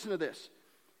that. Listen to this.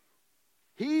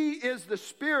 He is the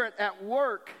spirit at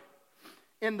work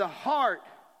in the heart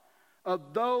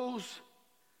of those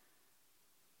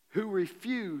who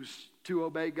refuse to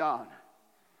obey God.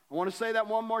 I want to say that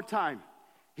one more time.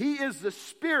 He is the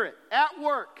spirit at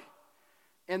work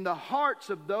in the hearts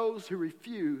of those who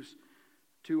refuse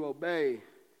to obey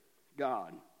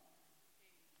God.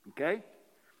 Okay?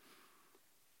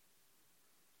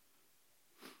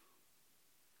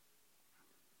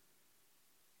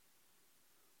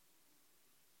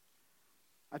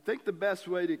 I think the best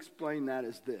way to explain that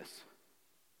is this.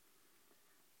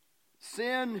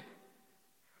 Sin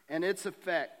and its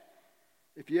effect.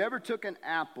 If you ever took an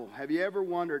apple, have you ever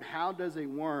wondered how does a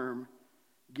worm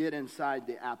get inside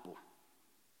the apple?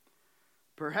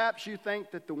 Perhaps you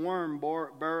think that the worm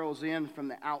burrows in from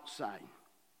the outside.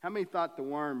 How many thought the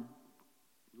worm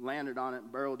landed on it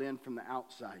and burrowed in from the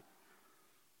outside?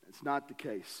 That's not the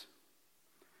case.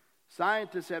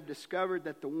 Scientists have discovered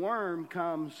that the worm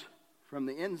comes from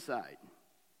the inside.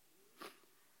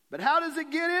 But how does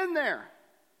it get in there?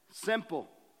 Simple.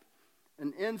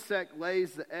 An insect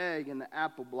lays the egg in the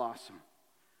apple blossom.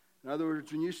 In other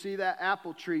words, when you see that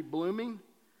apple tree blooming,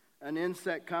 an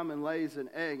insect comes and lays an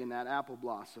egg in that apple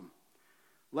blossom.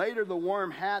 Later, the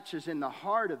worm hatches in the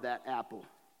heart of that apple.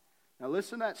 Now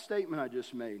listen to that statement I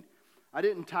just made. I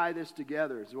didn't tie this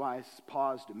together, is why I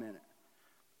paused a minute.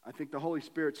 I think the Holy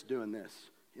Spirit's doing this.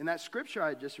 In that scripture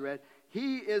I just read,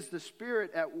 He is the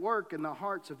Spirit at work in the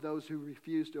hearts of those who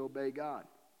refuse to obey God.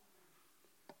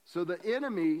 So the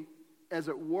enemy, as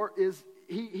it were,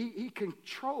 he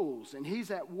controls, and he's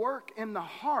at work in the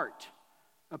heart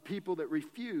of people that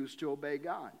refuse to obey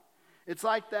God. It's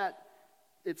like that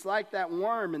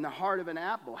worm in the heart of an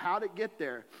apple. How'd it get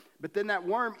there? But then that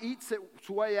worm eats its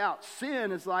way out.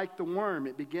 Sin is like the worm.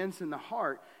 It begins in the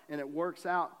heart, and it works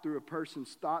out through a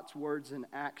person's thoughts, words, and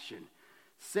action.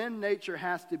 Sin nature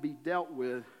has to be dealt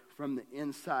with from the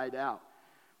inside out.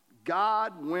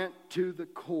 God went to the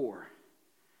core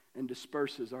and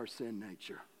disperses our sin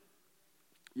nature.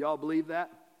 Y'all believe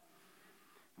that?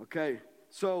 Okay,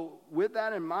 so with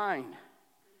that in mind,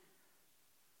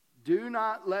 do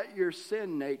not let your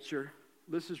sin nature,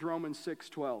 this is Romans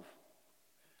 6:12.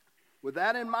 With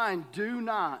that in mind, do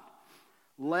not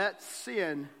let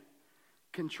sin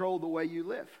control the way you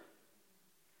live.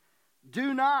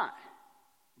 Do not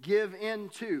give in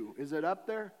to, is it up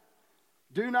there?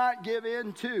 Do not give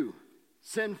in to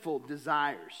sinful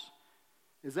desires.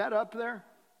 Is that up there?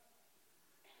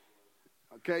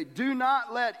 Okay, do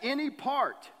not let any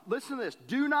part, listen to this,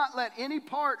 do not let any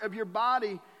part of your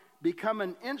body become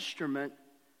an instrument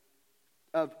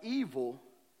of evil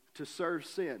to serve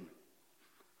sin.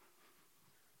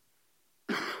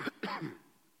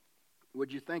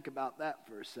 Would you think about that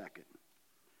for a second?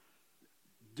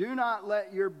 Do not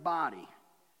let your body,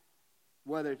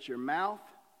 whether it's your mouth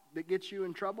that gets you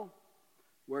in trouble,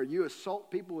 where you assault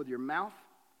people with your mouth,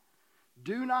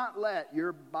 do not let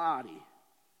your body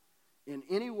in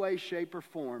any way, shape, or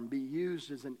form be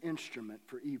used as an instrument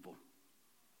for evil.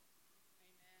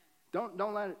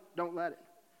 Amen. Don't let it.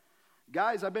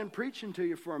 Guys, I've been preaching to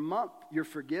you for a month. You're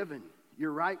forgiven.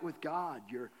 You're right with God.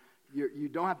 You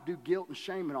don't have to do guilt and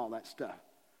shame and all that stuff.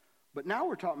 But now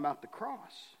we're talking about the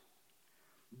cross.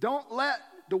 Don't let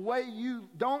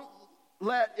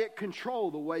it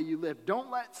control the way you live. Don't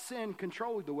let sin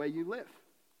control the way you live.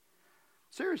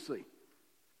 Seriously.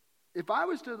 If I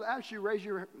was to ask you, raise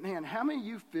your hand, how many of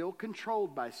you feel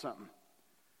controlled by something?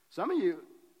 Some of you,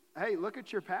 hey, look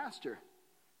at your pastor.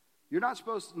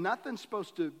 Nothing's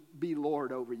supposed to be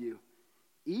Lord over you.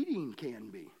 Eating can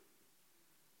be.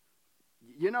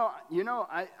 You know,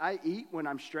 I eat when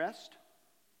I'm stressed.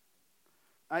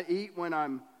 I eat when I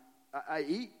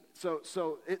eat.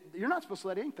 So you're not supposed to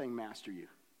let anything master you.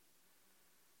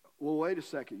 Well, wait a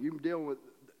second. You're dealing with,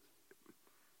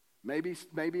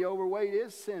 maybe overweight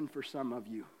is sin for some of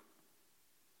you.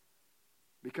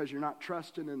 Because you're not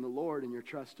trusting in the Lord and you're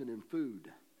trusting in food.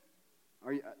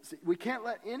 We can't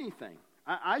let anything.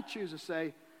 I choose to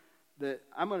say that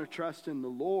I'm going to trust in the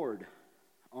Lord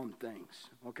on things.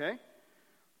 Okay?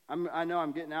 I know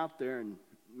I'm getting out there and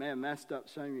messed up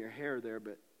some of your hair there,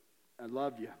 but I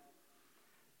love you.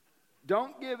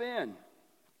 Don't give in.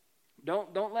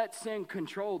 Don't let sin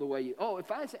control the way you. Oh, if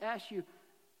I ask you,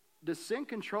 does sin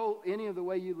control any of the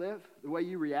way you live, the way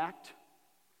you react?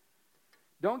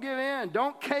 Don't give in.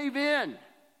 Don't cave in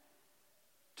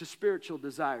to spiritual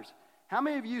desires. How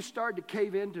many of you started to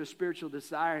cave into a spiritual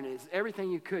desire and it's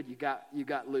everything you could, you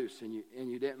got loose and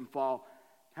you didn't fall?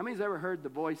 How many's ever heard the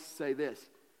voice say this?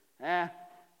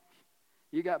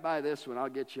 You got by this one, I'll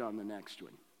get you on the next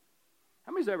one.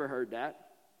 How many's ever heard that?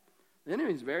 The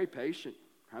enemy's very patient.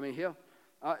 I mean,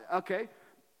 okay.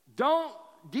 Don't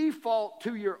default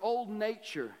to your old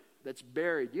nature that's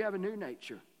buried. You have a new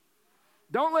nature.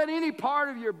 Don't let any part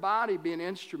of your body be an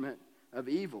instrument of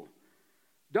evil.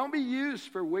 Don't be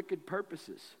used for wicked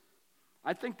purposes.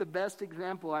 I think the best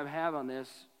example I have on this,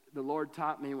 the Lord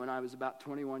taught me when I was about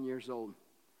 21 years old.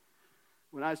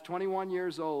 When I was 21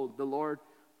 years old,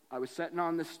 I was sitting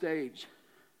on the stage,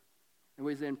 and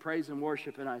we was in praise and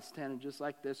worship, and I was standing just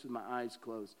like this with my eyes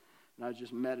closed, and I was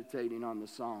just meditating on the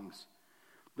songs.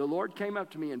 The Lord came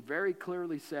up to me and very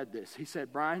clearly said this. He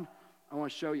said, Brian, I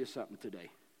want to show you something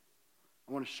today.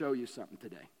 I want to show you something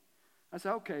today. I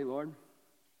said, okay, Lord.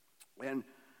 And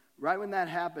right when that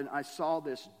happened, I saw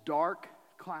this dark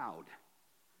cloud,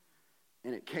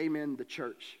 and it came in the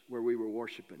church where we were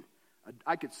worshiping.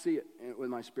 I could see it with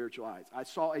my spiritual eyes. I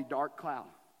saw a dark cloud.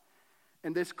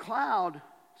 And this cloud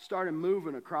started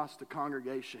moving across the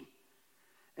congregation.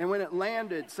 And when it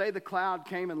landed, say the cloud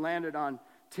came and landed on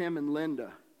Tim and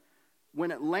Linda. When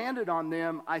it landed on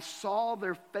them, I saw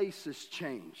their faces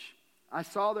change. I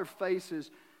saw their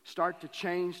faces start to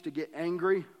change, to get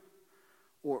angry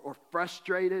or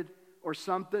frustrated or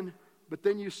something. But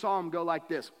then you saw them go like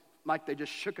this, like they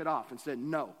just shook it off and said,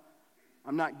 no,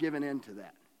 I'm not giving in to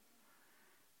that.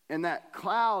 And that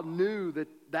cloud knew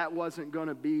that wasn't going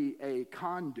to be a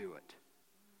conduit.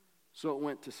 So it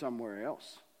went to somewhere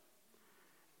else.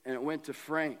 And it went to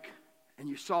Frank. And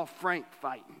you saw Frank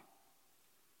fighting.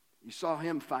 You saw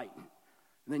him fighting.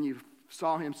 And then you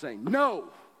saw him saying, no.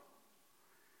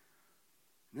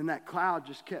 And then that cloud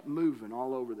just kept moving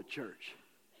all over the church.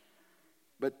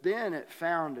 But then it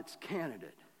found its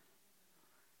candidate.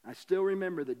 I still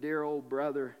remember the dear old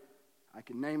brother. I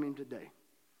can name him today.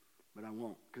 But I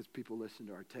won't, because people listen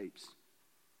to our tapes.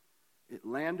 It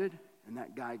landed, and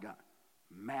that guy got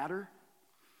madder,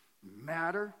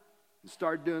 and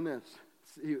started doing this.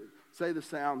 Say the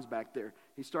sounds back there.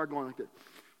 He started going like this.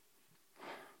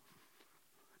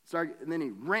 And then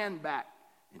he ran back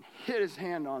and hit his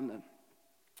hand on the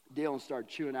deal and started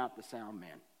chewing out the sound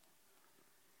man.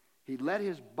 He let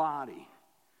his body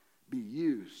be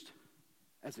used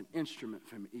as an instrument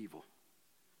from evil.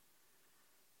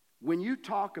 When you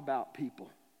talk about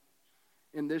people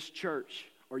in this church,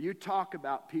 or you talk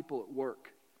about people at work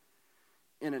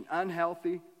in an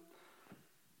unhealthy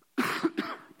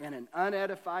and an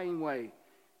unedifying way,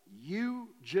 you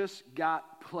just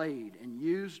got played and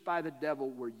used by the devil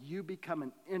where you become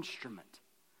an instrument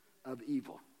of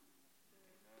evil.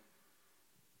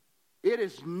 It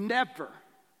is never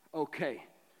okay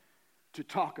to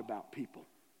talk about people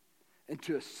and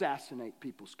to assassinate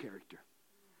people's character.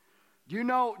 Do you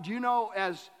know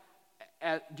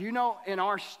in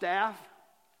our staff,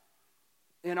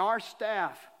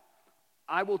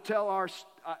 I will tell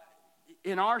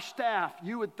in our staff,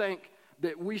 you would think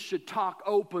that we should talk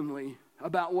openly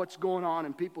about what's going on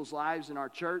in people's lives in our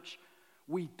church.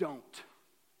 We don't.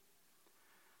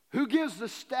 Who gives the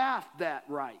staff that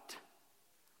right?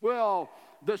 Well,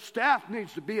 the staff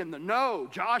needs to be in the know.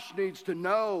 Josh needs to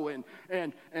know,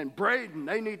 and Braden,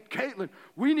 they need Caitlin.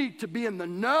 We need to be in the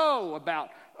know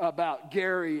about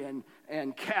Gary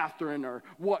and Catherine, or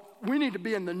what. We need to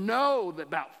be in the know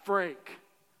about Frank.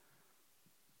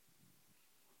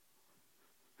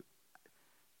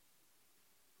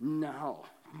 No,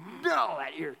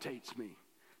 that irritates me.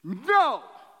 No,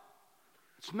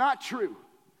 it's not true.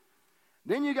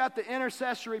 Then you got the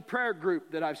intercessory prayer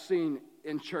group that I've seen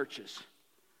in churches,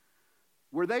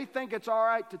 where they think it's all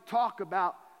right to talk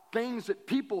about things that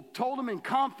people told them in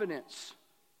confidence.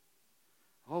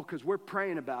 Oh, because we're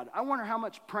praying about it. I wonder how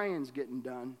much praying's getting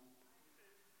done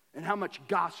and how much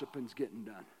gossiping's getting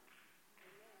done.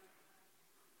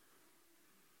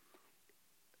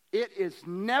 It is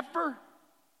never,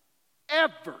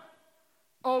 ever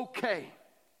okay,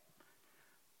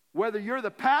 whether you're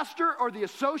the pastor or the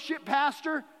associate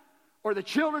pastor or the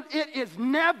children, it is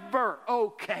never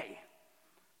okay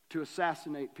to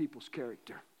assassinate people's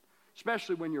character,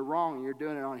 especially when you're wrong and you're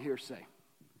doing it on hearsay.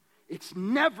 It's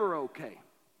never okay.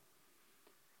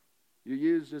 You're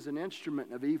used as an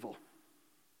instrument of evil.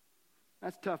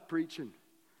 That's tough preaching,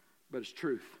 but it's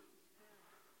truth.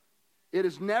 It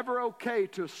is never okay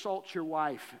to assault your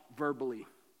wife verbally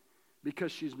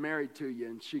because she's married to you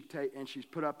and she's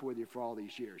put up with you for all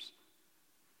these years.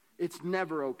 It's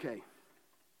never okay.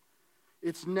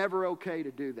 It's never okay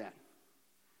to do that.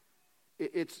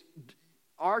 It's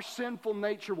our sinful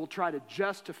nature will try to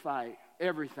justify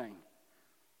everything.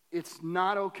 It's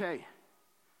not okay.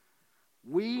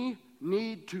 We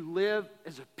need to live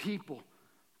as a people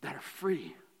that are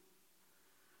free.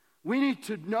 We need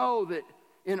to know that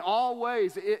in all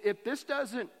ways, if this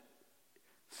doesn't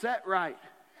set right,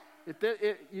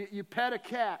 you pet a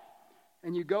cat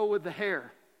and you go with the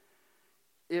hair.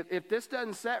 If this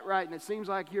doesn't set right and it seems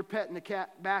like you're petting the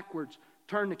cat backwards,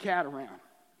 turn the cat around.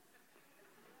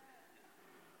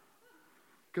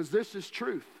 Because this is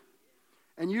truth.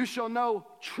 And you shall know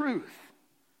truth,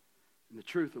 and the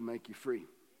truth will make you free.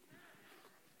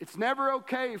 It's never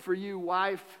okay for you,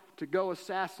 wife, to go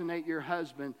assassinate your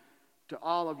husband to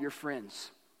all of your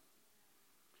friends.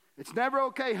 It's never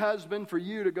okay, husband, for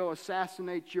you to go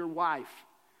assassinate your wife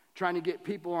trying to get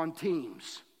people on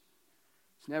teams.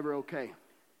 It's never okay.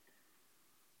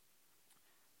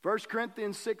 1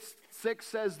 Corinthians 6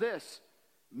 says this: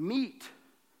 meat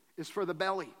is for the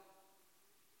belly,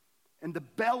 and the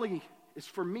belly is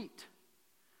for meat.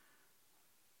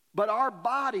 But our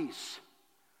bodies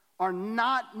are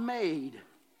not made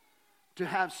to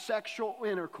have sexual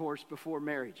intercourse before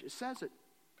marriage. It says it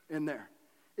in there.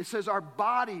 It says our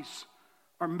bodies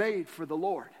are made for the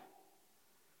Lord.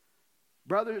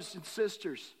 Brothers and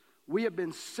sisters, we have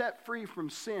been set free from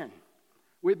sin.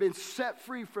 We've been set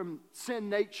free from sin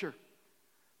nature.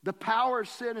 The power of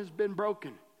sin has been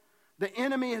broken. The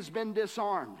enemy has been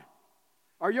disarmed.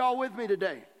 Are y'all with me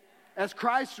today? As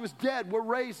Christ was dead, we're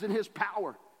raised in his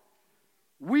power.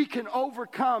 We can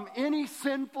overcome any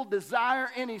sinful desire,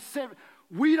 any sin.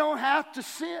 We don't have to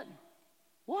sin.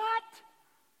 What?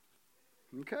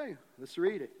 Okay, let's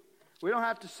read it. We don't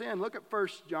have to sin. Look at 1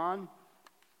 John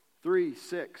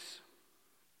 3:6.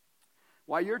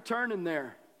 While you're turning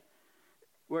there,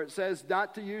 where it says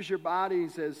not to use your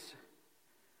bodies as,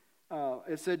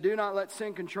 it said, do not let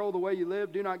sin control the way you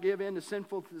live. Do not give in to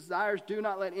sinful desires. Do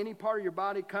not let any part of your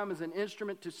body come as an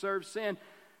instrument to serve sin.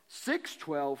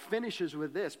 6:12 finishes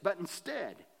with this: but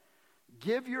instead,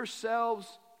 give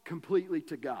yourselves completely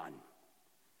to God.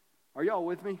 Are y'all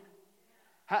with me?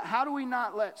 How do we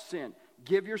not let sin?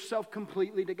 Give yourself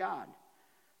completely to God.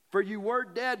 For you were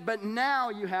dead, but now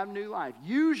you have new life.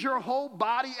 Use your whole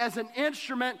body as an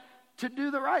instrument to do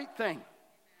the right thing.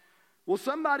 Will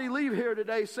somebody leave here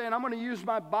today saying, I'm going to use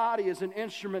my body as an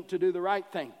instrument to do the right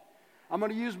thing? I'm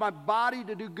going to use my body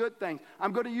to do good things.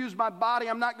 I'm going to use my body.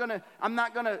 I'm not going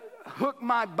to hook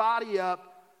my body up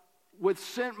with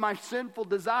my sinful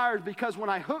desires, because when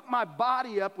I hook my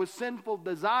body up with sinful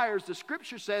desires, the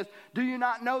scripture says, do you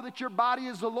not know that your body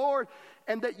is the Lord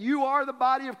and that you are the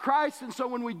body of Christ? And so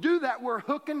when we do that, we're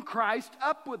hooking Christ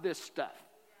up with this stuff.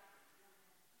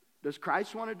 Does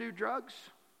Christ want to do drugs?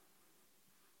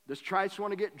 Does Christ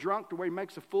want to get drunk to where he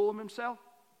makes a fool of himself?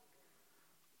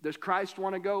 Does Christ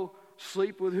want to go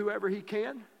sleep with whoever he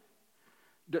can?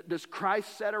 Does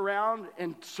Christ sit around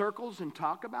in circles and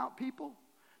talk about people?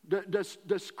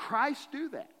 Does Christ do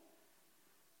that?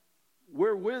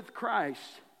 We're with Christ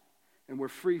and we're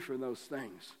free from those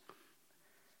things.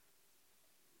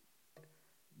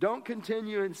 Don't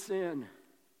continue in sin.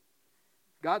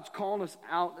 God's calling us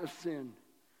out of sin.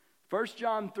 1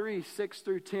 John 3, 6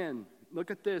 through 10. Look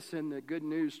at this in the Good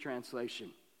News translation.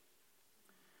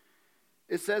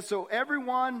 It says, so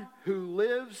everyone who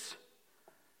lives,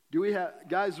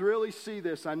 guys really see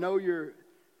this?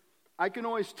 I can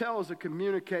always tell as a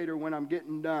communicator when I'm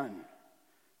getting done.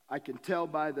 I can tell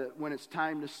when it's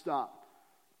time to stop.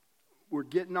 We're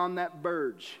getting on that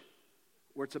verge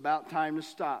where it's about time to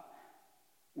stop.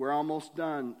 We're almost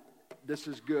done. This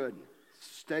is good.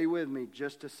 Stay with me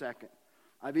just a second.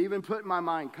 I've even put in my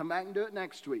mind, come back and do it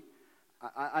next week.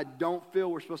 I don't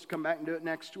feel we're supposed to come back and do it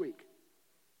next week.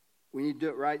 We need to do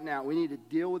it right now. We need to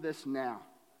deal with this now.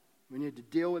 We need to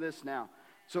deal with this now.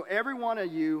 So every one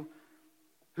of you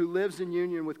who lives in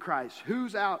union with Christ,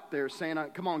 who's out there saying,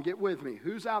 come on, get with me.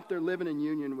 Who's out there living in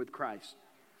union with Christ?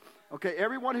 Okay,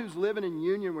 everyone who's living in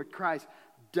union with Christ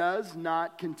does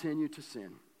not continue to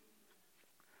sin.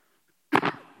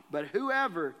 But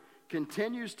whoever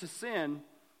continues to sin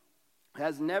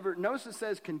has never, notice it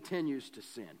says continues to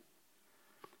sin.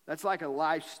 That's like a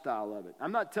lifestyle of it.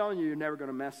 I'm not telling you you're never going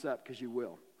to mess up, because you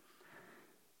will.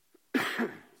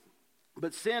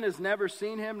 But sin has never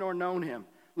seen him nor known him.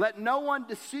 Let no one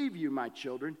deceive you, my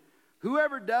children.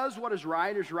 Whoever does what is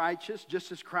right is righteous,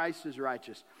 just as Christ is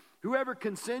righteous. Whoever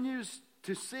continues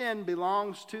to sin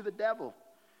belongs to the devil,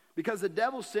 because the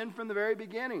devil sinned from the very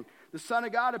beginning. The Son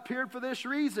of God appeared for this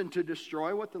reason, to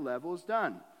destroy what the devil has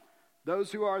done.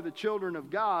 Those who are the children of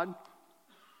God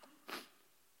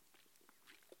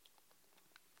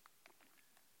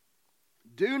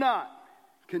do not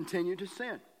continue to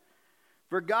sin.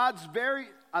 For God's very,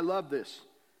 I love this.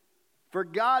 For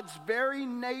God's very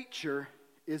nature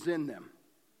is in them.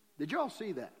 Did you all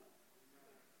see that?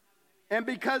 And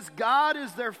because God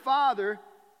is their Father,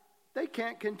 they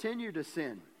can't continue to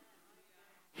sin.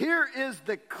 Here is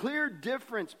the clear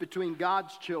difference between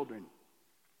God's children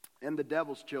and the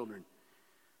devil's children.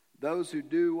 Those who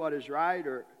do what is right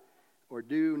or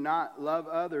do not love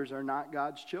others are not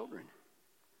God's children.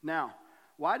 Now,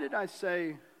 why did I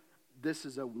say this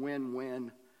is a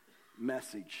win-win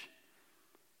message?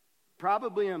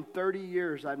 Probably in 30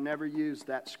 years, I've never used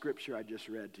that scripture I just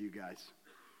read to you guys.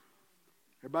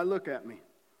 Everybody look at me.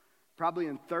 Probably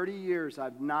in 30 years,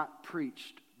 I've not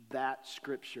preached that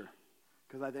scripture,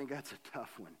 because I think that's a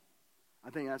tough one. I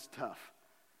think that's tough.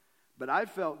 But I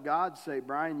felt God say,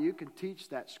 Brian, you can teach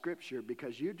that scripture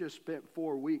because you just spent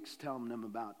 4 weeks telling them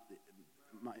about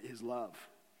his love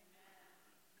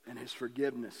and his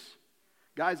forgiveness.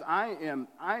 Guys, I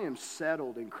am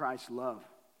settled in Christ's love.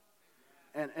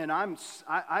 And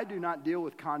I do not deal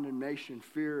with condemnation,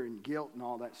 fear, and guilt and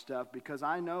all that stuff, because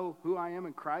I know who I am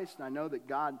in Christ, and I know that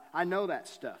God, I know that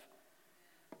stuff.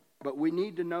 But we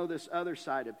need to know this other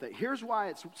side of things. Here's why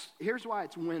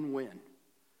it's win-win.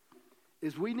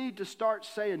 Is we need to start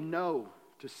saying no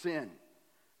to sin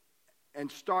and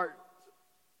start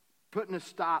putting a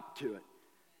stop to it.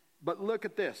 But look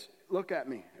at this. Look at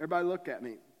me. Everybody look at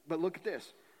me. But look at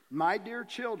this. My dear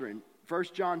children, 1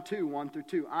 John 2, 1 through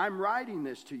 2, I'm writing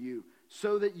this to you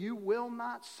so that you will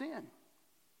not sin.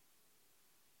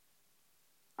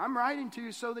 I'm writing to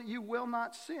you so that you will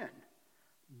not sin.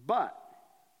 But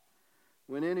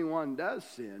when anyone does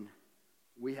sin,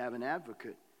 we have an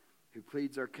advocate who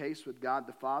pleads our case with God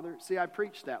the Father. See, I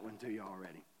preached that one to you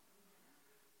already.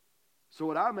 So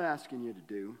what I'm asking you to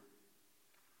do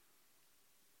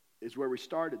is where we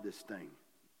started this thing.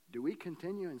 Do we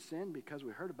continue in sin because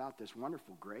we heard about this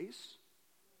wonderful grace?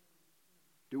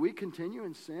 Do we continue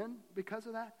in sin because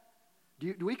of that?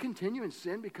 Do we continue in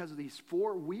sin because of these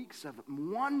 4 weeks of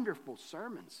wonderful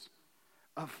sermons,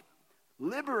 of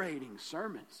liberating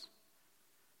sermons?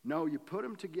 No, you put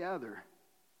them together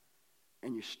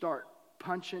and you start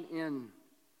punching in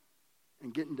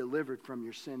and getting delivered from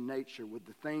your sin nature with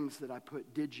the things that I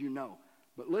put, did you know?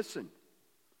 But listen,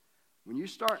 When you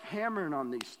start hammering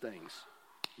on these things,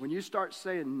 when you start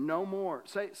saying no more,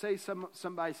 say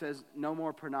somebody says no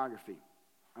more pornography,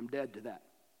 I'm dead to that.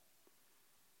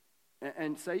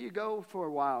 And say you go for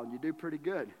a while and you do pretty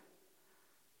good.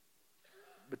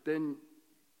 But then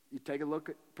you take a look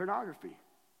at pornography.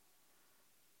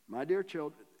 My dear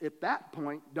children, at that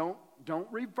point, don't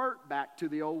revert back to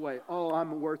the old way. Oh,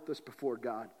 I'm worthless before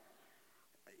God.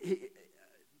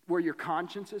 Where your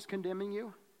conscience is condemning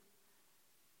you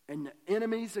and the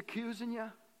enemy's accusing you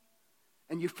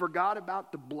and you forgot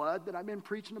about the blood that I've been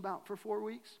preaching about for 4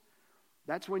 weeks.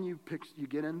 That's when you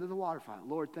get into the waterfall.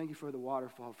 Lord, thank you for the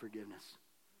waterfall forgiveness.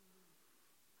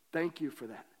 Thank you for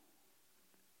that.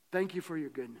 Thank you for your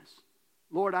goodness.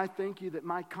 Lord, I thank you that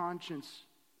my conscience,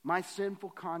 my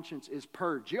sinful conscience is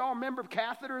purged. You all remember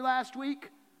catheter last week?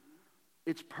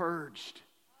 It's purged.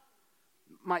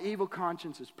 My evil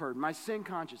conscience is purged. My sin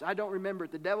conscience, I don't remember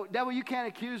it. The devil, you can't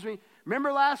accuse me.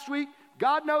 Remember last week?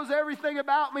 God knows everything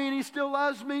about me and he still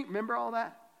loves me. Remember all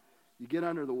that? You get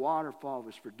under the waterfall of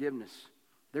his forgiveness.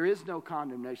 There is no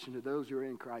condemnation to those who are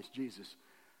in Christ Jesus.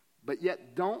 But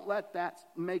yet don't let that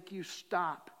make you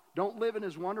stop. Don't live in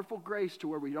his wonderful grace to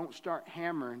where we don't start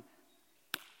hammering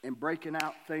and breaking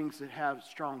out things that have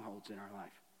strongholds in our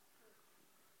life.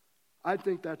 I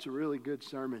think that's a really good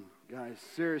sermon, guys.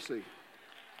 Seriously.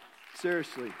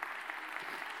 Seriously.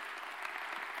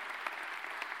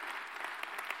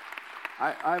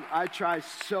 I try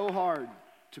so hard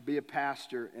to be a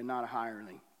pastor and not a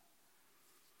hireling.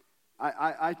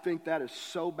 I think that is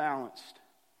so balanced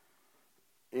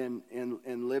in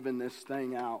living this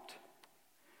thing out.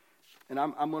 And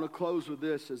I'm going to close with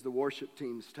this as the worship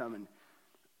team's coming.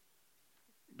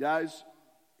 Guys,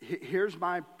 here's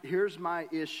my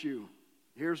issue.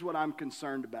 Here's what I'm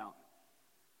concerned about.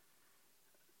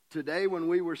 Today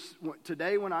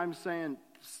when I'm saying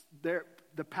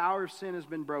the power of sin has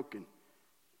been broken,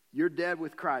 you're dead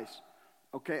with Christ.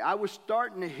 Okay, I was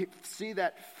starting to see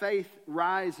that faith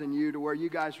rise in you to where you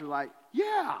guys were like,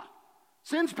 yeah,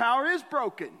 sin's power is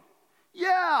broken.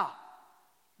 Yeah,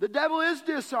 the devil is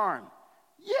disarmed.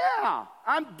 Yeah,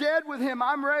 I'm dead with him.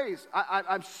 I'm raised.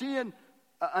 I'm seeing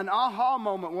an aha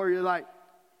moment where you're like,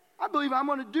 I believe I'm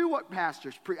going to do what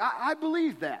pastors preach. I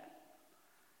believe that.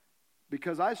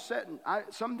 Because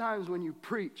sometimes when you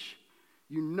preach,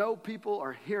 you know people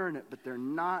are hearing it, but they're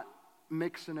not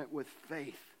mixing it with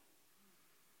faith.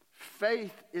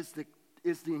 Faith is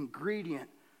the ingredient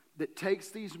that takes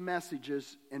these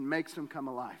messages and makes them come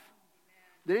alive.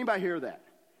 Did anybody hear that?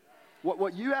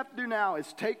 What you have to do now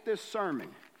is take this sermon.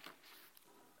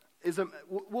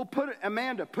 We'll put it,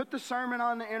 Amanda, put the sermon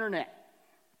on the internet.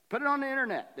 Put it on the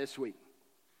internet this week.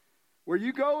 Where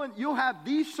you go and you'll have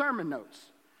these sermon notes.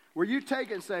 Where you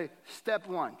take it and say, step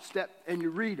one, and you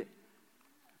read it.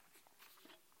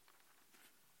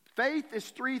 Faith is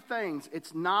three things.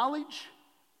 It's knowledge,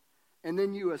 and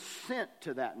then you assent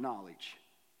to that knowledge.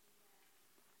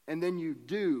 And then you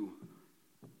do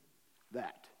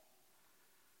that.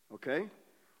 Okay?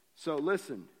 So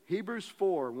listen, Hebrews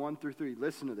 4, 1-3,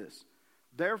 listen to this.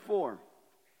 Therefore,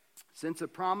 since a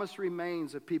promise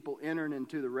remains of people entering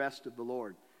into the rest of the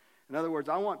Lord. In other words,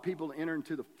 I want people to enter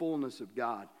into the fullness of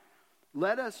God.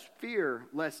 Let us fear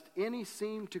lest any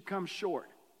seem to come short.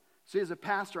 See, as a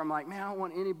pastor, I'm like, man, I don't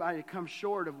want anybody to come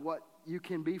short of what you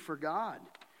can be for God.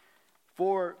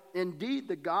 For indeed,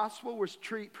 the gospel was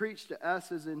preached to us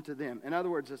as into them. In other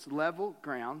words, it's level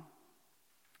ground.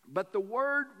 But the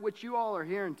word which you all are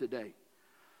hearing today,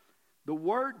 the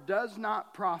word does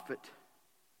not profit.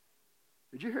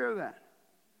 Did you hear that?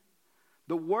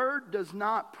 The word does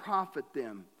not profit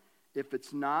them if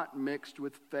it's not mixed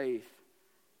with faith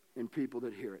in people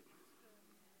that hear it.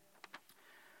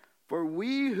 For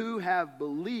we who have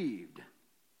believed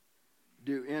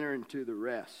do enter into the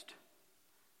rest.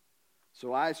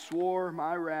 So I swore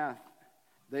my wrath,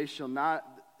 they shall not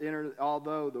enter,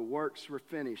 although the works were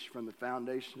finished from the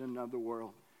foundation of the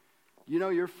world. You know,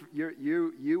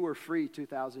 you were free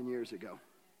 2,000 years ago.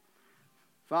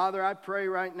 Father, I pray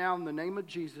right now in the name of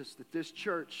Jesus that this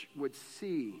church would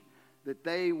see that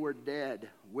they were dead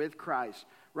with Christ.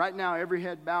 Right now, every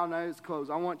head bowed and eyes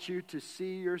closed. I want you to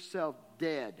see yourself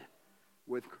dead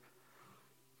with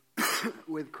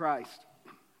Christ.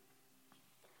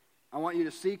 I want you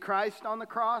to see Christ on the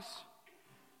cross,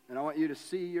 and I want you to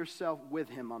see yourself with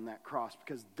him on that cross,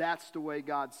 because that's the way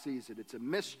God sees it. It's a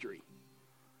mystery.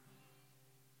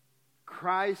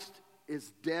 Christ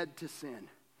is dead to sin.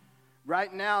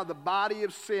 Right now, the body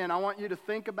of sin, I want you to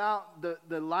think about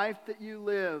the life that you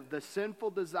live, the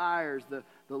sinful desires, the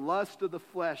lust of the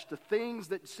flesh, the things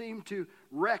that seem to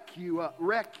wreck you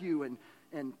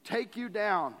and take you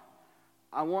down.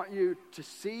 I want you to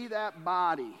see that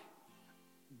body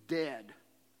dead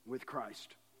with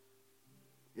Christ.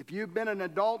 If you've been an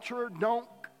adulterer, don't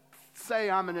say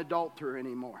I'm an adulterer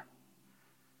anymore.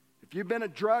 If you've been a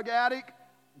drug addict,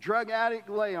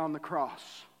 lay on the cross.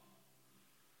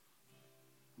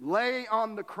 Lay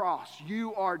on the cross.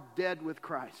 You are dead with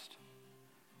Christ.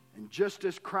 And just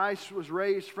as Christ was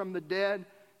raised from the dead,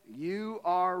 you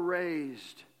are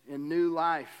raised in new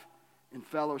life in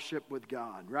fellowship with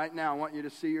God. Right now, I want you to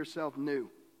see yourself new.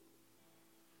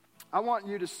 I want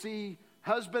you to see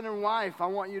husband and wife. I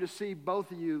want you to see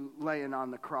both of you laying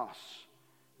on the cross.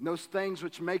 And those things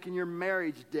which making your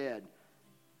marriage dead,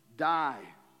 die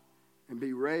and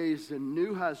be raised a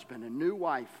new husband, a new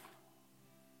wife.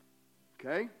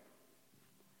 Okay?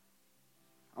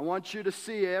 I want you to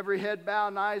see every head bowed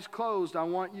and eyes closed. I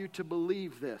want you to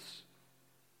believe this.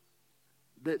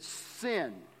 That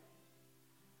sin,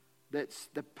 that's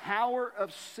the power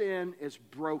of sin is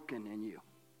broken in you.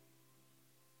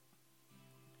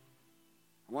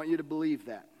 I want you to believe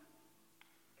that.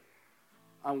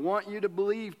 I want you to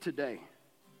believe today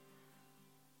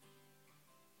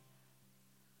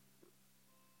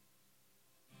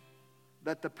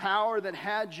that the power that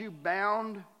had you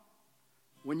bound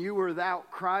when you were without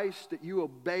Christ, that you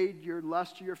obeyed your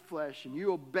lust of your flesh and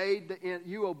you obeyed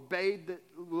the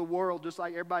world just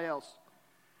like everybody else,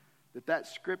 that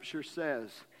scripture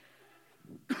says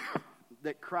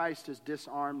that Christ has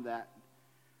disarmed that.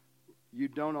 You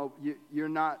don't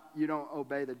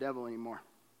obey the devil anymore.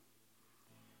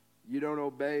 You don't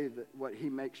obey what he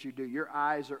makes you do. Your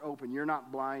eyes are open. You're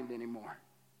not blind anymore.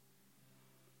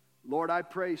 Lord, I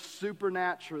pray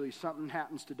supernaturally something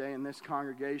happens today in this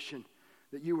congregation,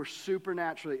 that you were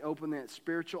supernaturally open that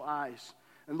spiritual eyes.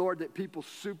 And Lord, that people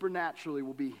supernaturally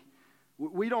will be,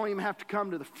 we don't even have to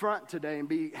come to the front today and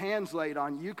be hands laid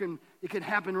on you. It can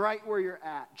happen right where you're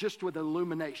at, just with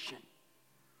illumination.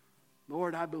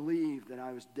 Lord, I believe that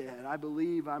I was dead. I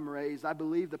believe I'm raised. I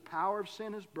believe the power of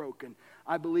sin is broken.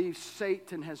 I believe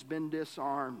Satan has been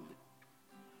disarmed.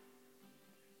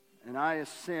 And I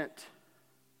assent.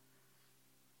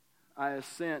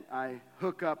 I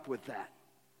hook up with that.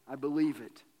 I believe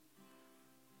it.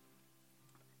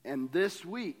 And this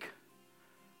week,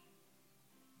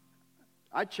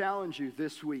 I challenge you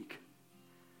this week.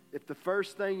 If the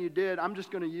first thing you did, I'm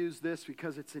just going to use this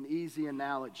because it's an easy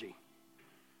analogy.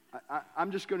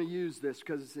 I'm just going to use this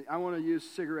because I want to use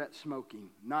cigarette smoking.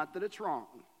 Not that it's wrong.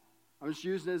 I'm just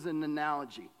using it as an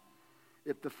analogy.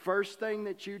 If the first thing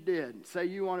that you did, say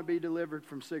you want to be delivered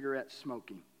from cigarette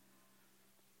smoking.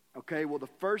 Okay, well, the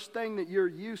first thing that you're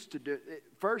used to do,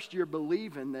 first you're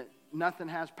believing that nothing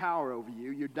has power over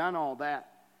you. You've done all that.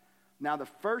 Now, the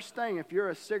first thing, if you're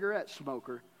a cigarette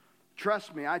smoker,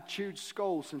 trust me, I chewed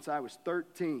Skoal since I was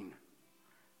 13.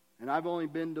 And I've only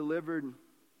been delivered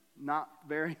not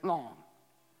very long.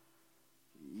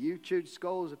 You chewed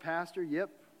Skoal as a pastor? Yep.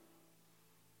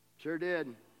 Sure did.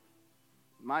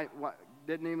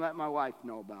 Didn't even let my wife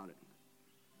know about it.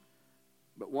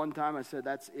 But one time I said,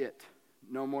 that's it.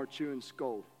 No more chewing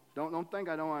Skoal. Don't think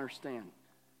I don't understand.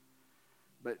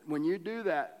 But when you do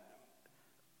that,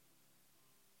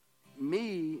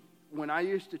 when I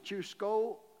used to chew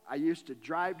Skoal, I used to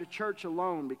drive to church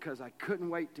alone because I couldn't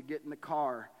wait to get in the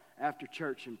car after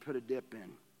church and put a dip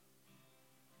in.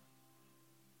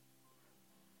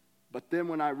 But then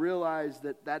when I realized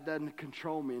that doesn't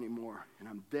control me anymore, and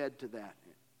I'm dead to that.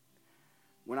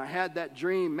 When I had that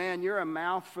dream, man, you're a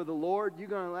mouth for the Lord. You're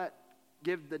going to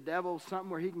give the devil something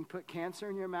where he can put cancer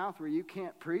in your mouth where you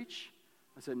can't preach?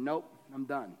 I said, nope, I'm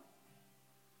done.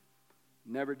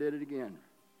 Never did it again.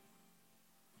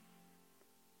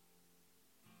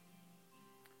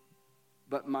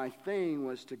 But my thing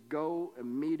was to go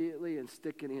immediately and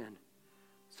stick it in.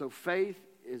 So faith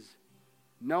is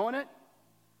knowing it,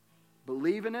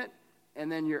 believing it,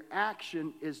 and then your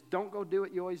action is don't go do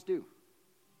what you always do.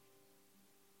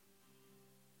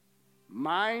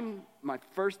 My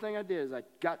first thing I did is I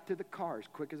got to the car as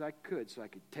quick as I could so I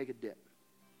could take a dip.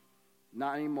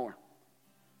 Not anymore.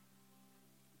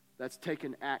 That's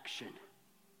taking action.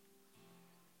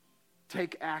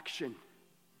 Take action.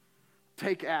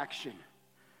 Take action.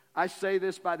 I say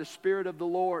this by the Spirit of the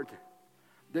Lord,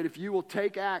 that if you will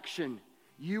take action,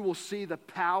 you will see the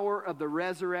power of the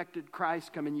resurrected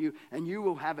Christ come in you, and you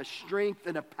will have a strength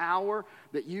and a power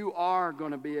that you are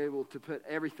going to be able to put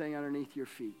everything underneath your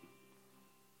feet.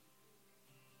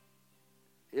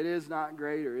 It is not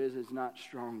greater, it is not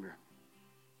stronger.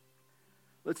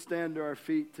 Let's stand to our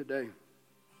feet today.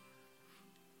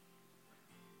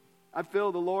 I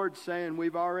feel the Lord saying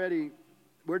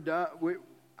we're done.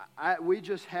 We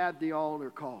just had the altar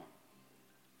call.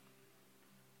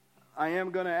 I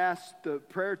am going to ask the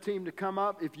prayer team to come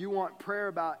up. If you want prayer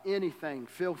about anything,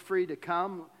 feel free to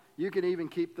come. You can even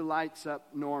keep the lights up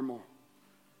normal.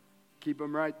 Keep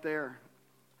them right there.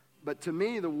 But to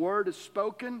me, the word is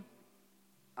spoken.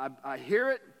 I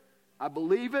hear it. I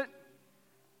believe it.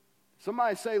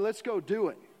 Somebody say, let's go do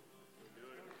it.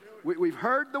 We've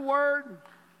heard the word.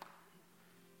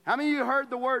 How many of you heard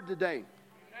the word today?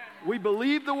 We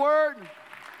believe the word.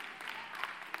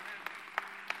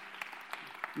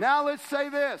 Now let's say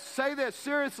this. Say this.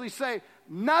 Seriously, say,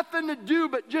 nothing to do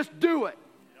but just do it.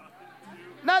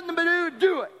 Nothing to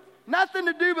do it. Nothing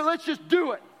to do but let's just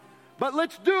do it. But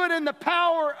let's do it in the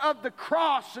power of the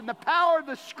cross and the power of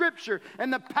the Scripture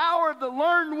and the power of the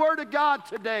learned Word of God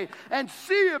today, and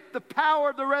see if the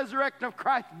power of the resurrection of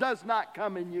Christ does not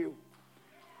come in you.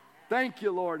 Thank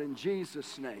you, Lord, in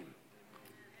Jesus' name.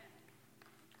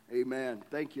 Amen.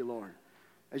 Thank you, Lord.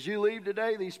 As you leave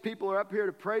today, these people are up here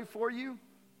to pray for you.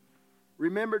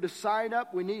 Remember to sign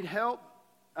up. We need help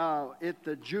at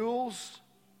the Jewels.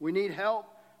 We need help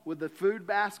with the food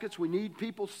baskets. We need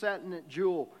people sitting at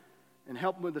Jewel and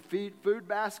helping with the food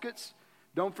baskets.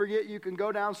 Don't forget you can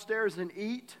go downstairs and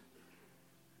eat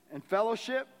and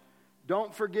fellowship.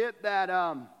 Don't forget that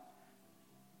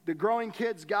the Growing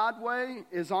Kids God Way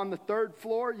is on the 3rd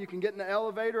floor. You can get in the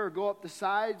elevator or go up the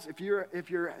sides. If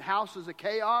your house is a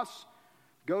chaos,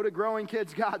 go to Growing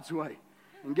Kids God's Way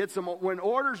and get some. When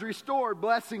order's restored,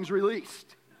 blessings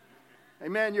released.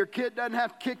 Amen. Your kid doesn't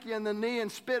have to kick you in the knee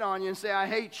and spit on you and say, I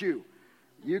hate you.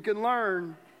 You can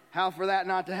learn how for that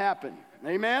not to happen.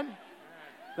 Amen?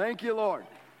 Thank you, Lord.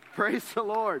 Praise the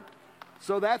Lord.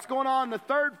 So that's going on the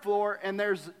 3rd floor, and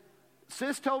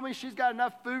Sis told me she's got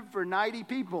enough food for 90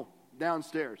 people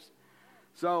downstairs.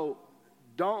 So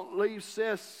don't leave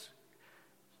Sis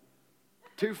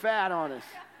too fat on us.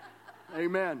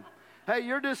 Amen. Hey,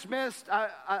 you're dismissed.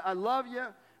 I love you.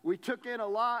 We took in a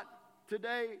lot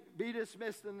today. Be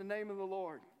dismissed in the name of the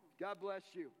Lord. God bless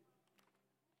you.